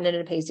epidural and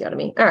an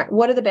episiotomy. All right.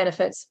 What are the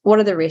benefits? What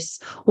are the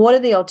risks? What are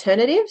the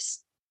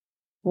alternatives?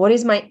 What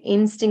is my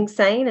instinct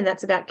saying? And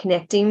that's about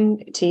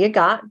connecting to your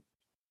gut.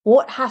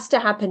 What has to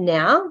happen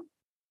now?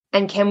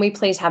 And can we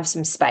please have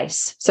some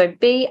space? So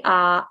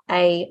BRAINS.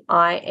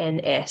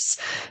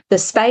 The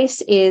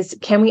space is,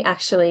 can we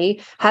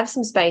actually have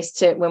some space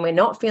to, when we're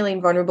not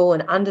feeling vulnerable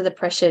and under the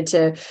pressure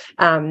to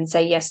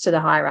say yes to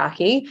the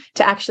hierarchy,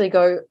 to actually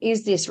go,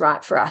 is this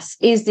right for us?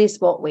 Is this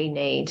what we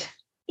need?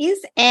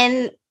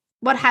 And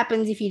what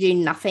happens if you do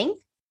nothing?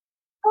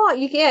 Oh,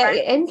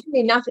 N can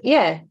be nothing.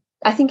 Yeah.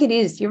 I think it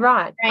is. You're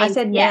right. I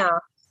said now.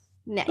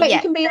 But you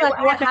can be like,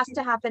 what has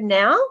to happen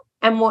now?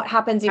 And what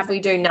happens if we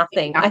do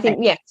nothing? I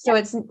think, So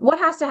it's what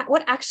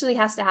actually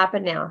has to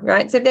happen now,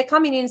 right? So if they're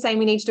coming in saying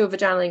we need to do a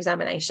vaginal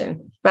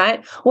examination,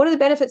 right? What are the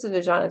benefits of the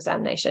vaginal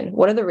examination?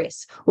 What are the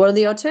risks? What are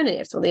the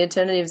alternatives? Well, the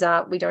alternatives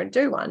are we don't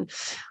do one.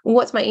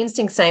 What's my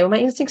instinct saying? Well, my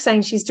instinct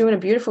saying she's doing a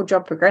beautiful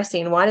job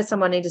progressing. Why does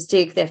someone need to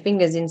stick their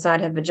fingers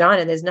inside her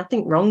vagina? There's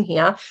nothing wrong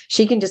here.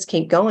 She can just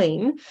keep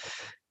going.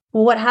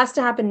 Well, what has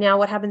to happen now?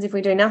 What happens if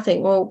we do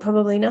nothing? Well,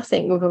 probably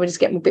nothing. We'll probably just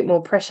get a bit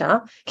more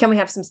pressure. Can we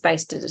have some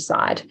space to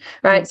decide,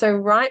 right? So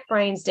write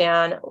brains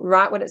down,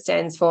 write what it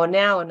stands for,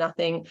 now or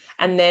nothing,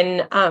 and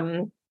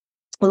then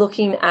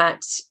looking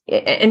at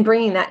and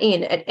bringing that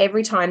in at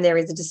every time there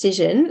is a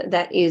decision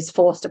that is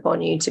forced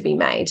upon you to be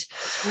made.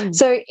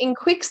 So in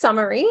quick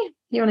summary,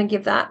 you want to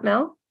give that,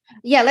 Mel?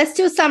 Yeah, let's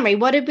do a summary.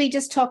 What did we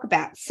just talk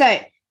about? So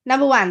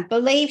number 1,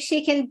 believe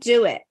she can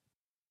do it.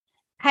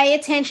 Pay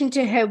attention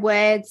to her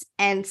words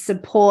and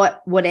support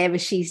whatever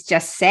she's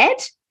just said.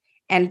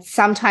 And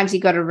sometimes you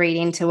got to read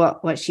into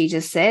what she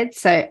just said.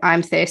 So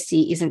I'm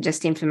thirsty isn't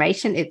just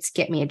information. It's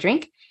get me a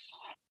drink.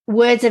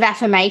 Words of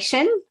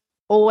affirmation.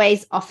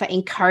 Always offer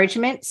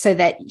encouragement so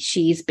that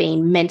she's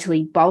been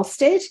mentally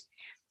bolstered.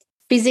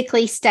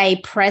 Physically stay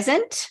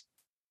present.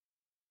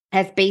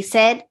 As B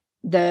said,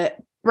 the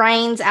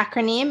BRAINS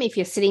acronym, if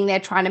you're sitting there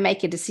trying to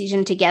make a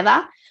decision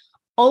together,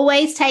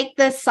 always take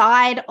the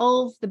side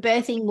of the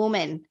birthing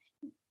woman.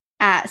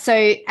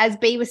 So as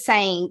B was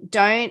saying,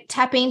 don't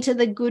tap into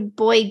the good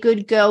boy,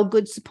 good girl,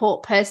 good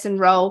support person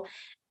role.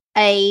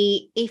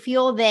 If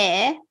you're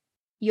there,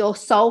 your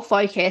sole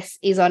focus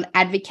is on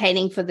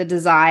advocating for the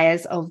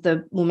desires of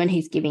the woman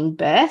who's giving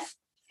birth.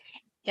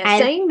 Yeah,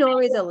 saying no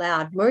is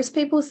allowed. Most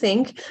people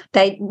say,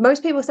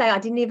 I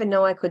didn't even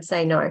know I could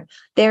say no.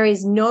 There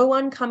is no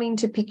one coming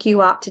to pick you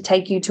up to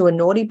take you to a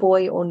naughty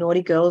boy or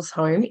naughty girl's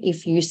home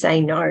if you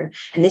say no.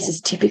 And this is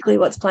typically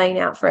what's playing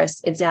out for us.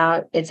 It's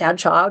our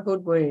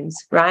childhood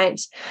wounds, right?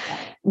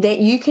 That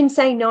you can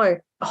say no.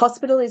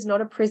 Hospital is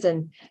not a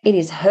prison. It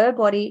is her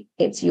body.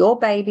 It's your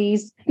baby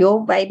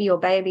or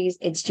babies.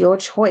 It's your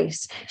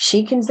choice.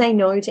 She can say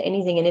no to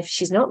anything. And if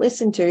she's not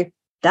listened to,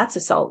 that's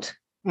assault.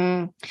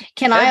 Can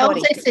I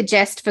also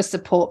suggest for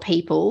support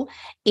people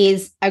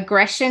is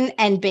aggression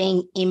and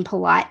being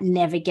impolite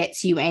never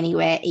gets you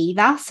anywhere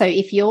either. So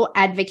if you're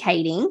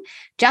advocating,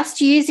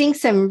 just using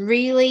some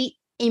really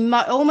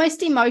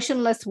almost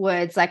emotionless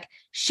words like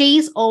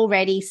she's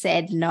already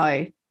said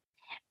no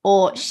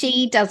or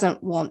she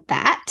doesn't want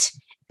that.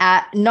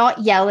 Not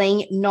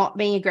yelling, not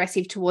being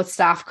aggressive towards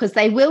staff because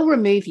they will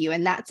remove you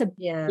and that's a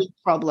big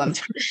problem.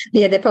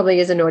 Yeah, there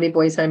probably is a naughty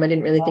boys home. I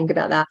didn't really think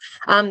about that.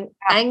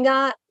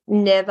 Anger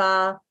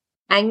never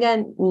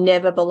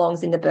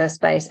belongs in the birth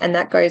space, and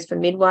that goes for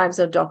midwives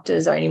or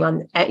doctors or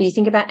anyone. You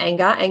think about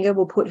anger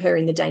will put her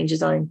in the danger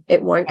zone.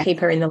 It won't keep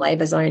her in the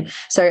labor zone.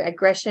 So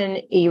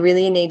aggression, you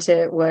really need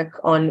to work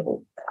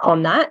on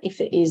that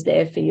if it is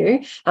there for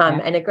you.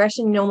 And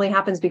aggression normally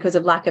happens because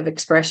of lack of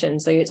expression.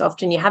 So it's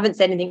often you haven't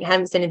said anything,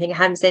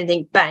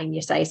 bang,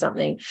 you say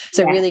something.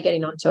 So really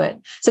getting onto it.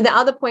 So the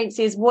other points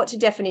is what's your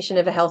definition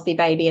of a healthy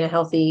baby and a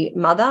healthy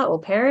mother or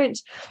parent?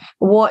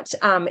 What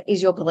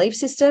is your belief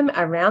system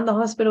around the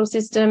hospital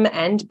system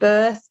and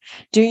birth?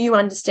 Do you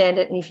understand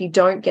it? And if you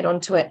don't, get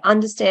onto it.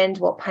 Understand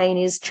what pain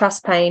is,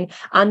 trust pain,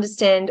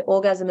 understand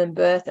orgasm and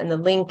birth and the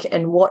link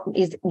and what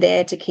is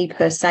there to keep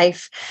her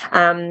safe.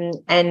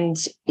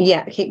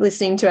 Keep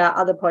listening to our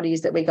other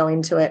poddies that we go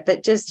into it.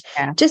 But just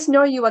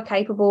know you are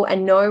capable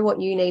and know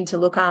what you need to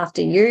look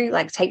after you.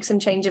 Like take some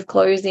change of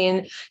clothes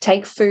in,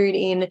 take food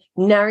in,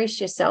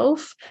 nourish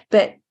yourself.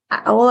 But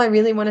all I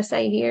really want to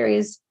say here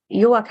is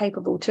you are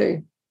capable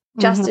too.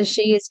 Just as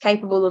she is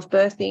capable of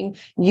birthing,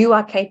 you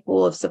are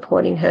capable of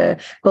supporting her.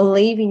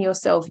 Believe in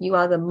yourself. You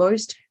are the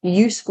most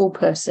useful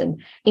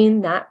person in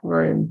that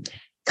room.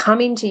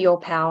 Come into your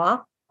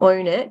power,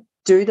 own it,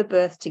 do the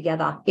birth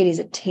together. It is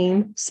a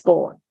team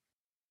sport.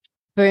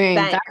 Boom.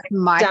 Bang. That's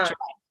my drop.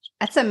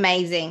 That's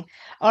amazing.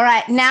 All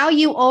right. Now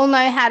you all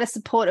know how to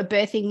support a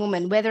birthing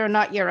woman, whether or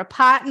not you're a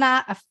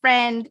partner, a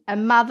friend, a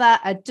mother,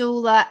 a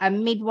doula, a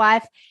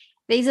midwife.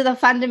 These are the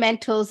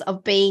fundamentals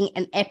of being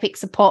an epic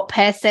support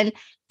person.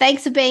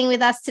 Thanks for being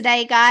with us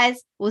today,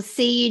 guys. We'll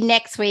see you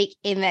next week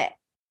in the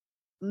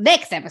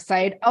next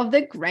episode of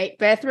The Great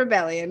Birth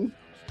Rebellion.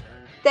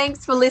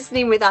 Thanks for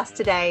listening with us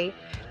today.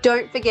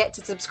 Don't forget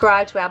to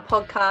subscribe to our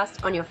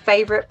podcast on your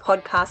favorite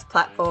podcast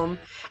platform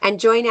and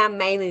join our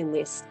mailing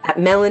list at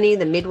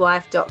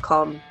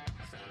melaniethemidwife.com.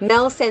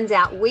 Mel sends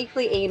out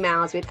weekly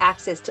emails with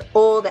access to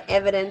all the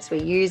evidence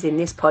we use in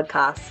this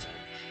podcast.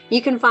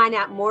 You can find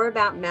out more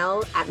about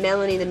Mel at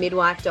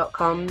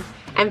melaniethemidwife.com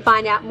and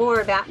find out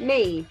more about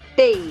me,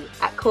 B,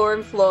 at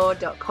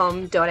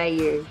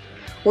coreandfloor.com.au.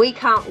 We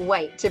can't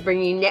wait to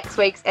bring you next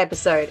week's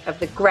episode of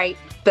The Great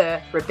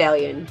Birth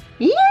Rebellion.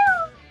 Yeah!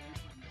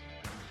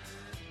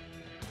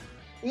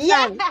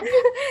 Yeah.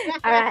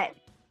 All right.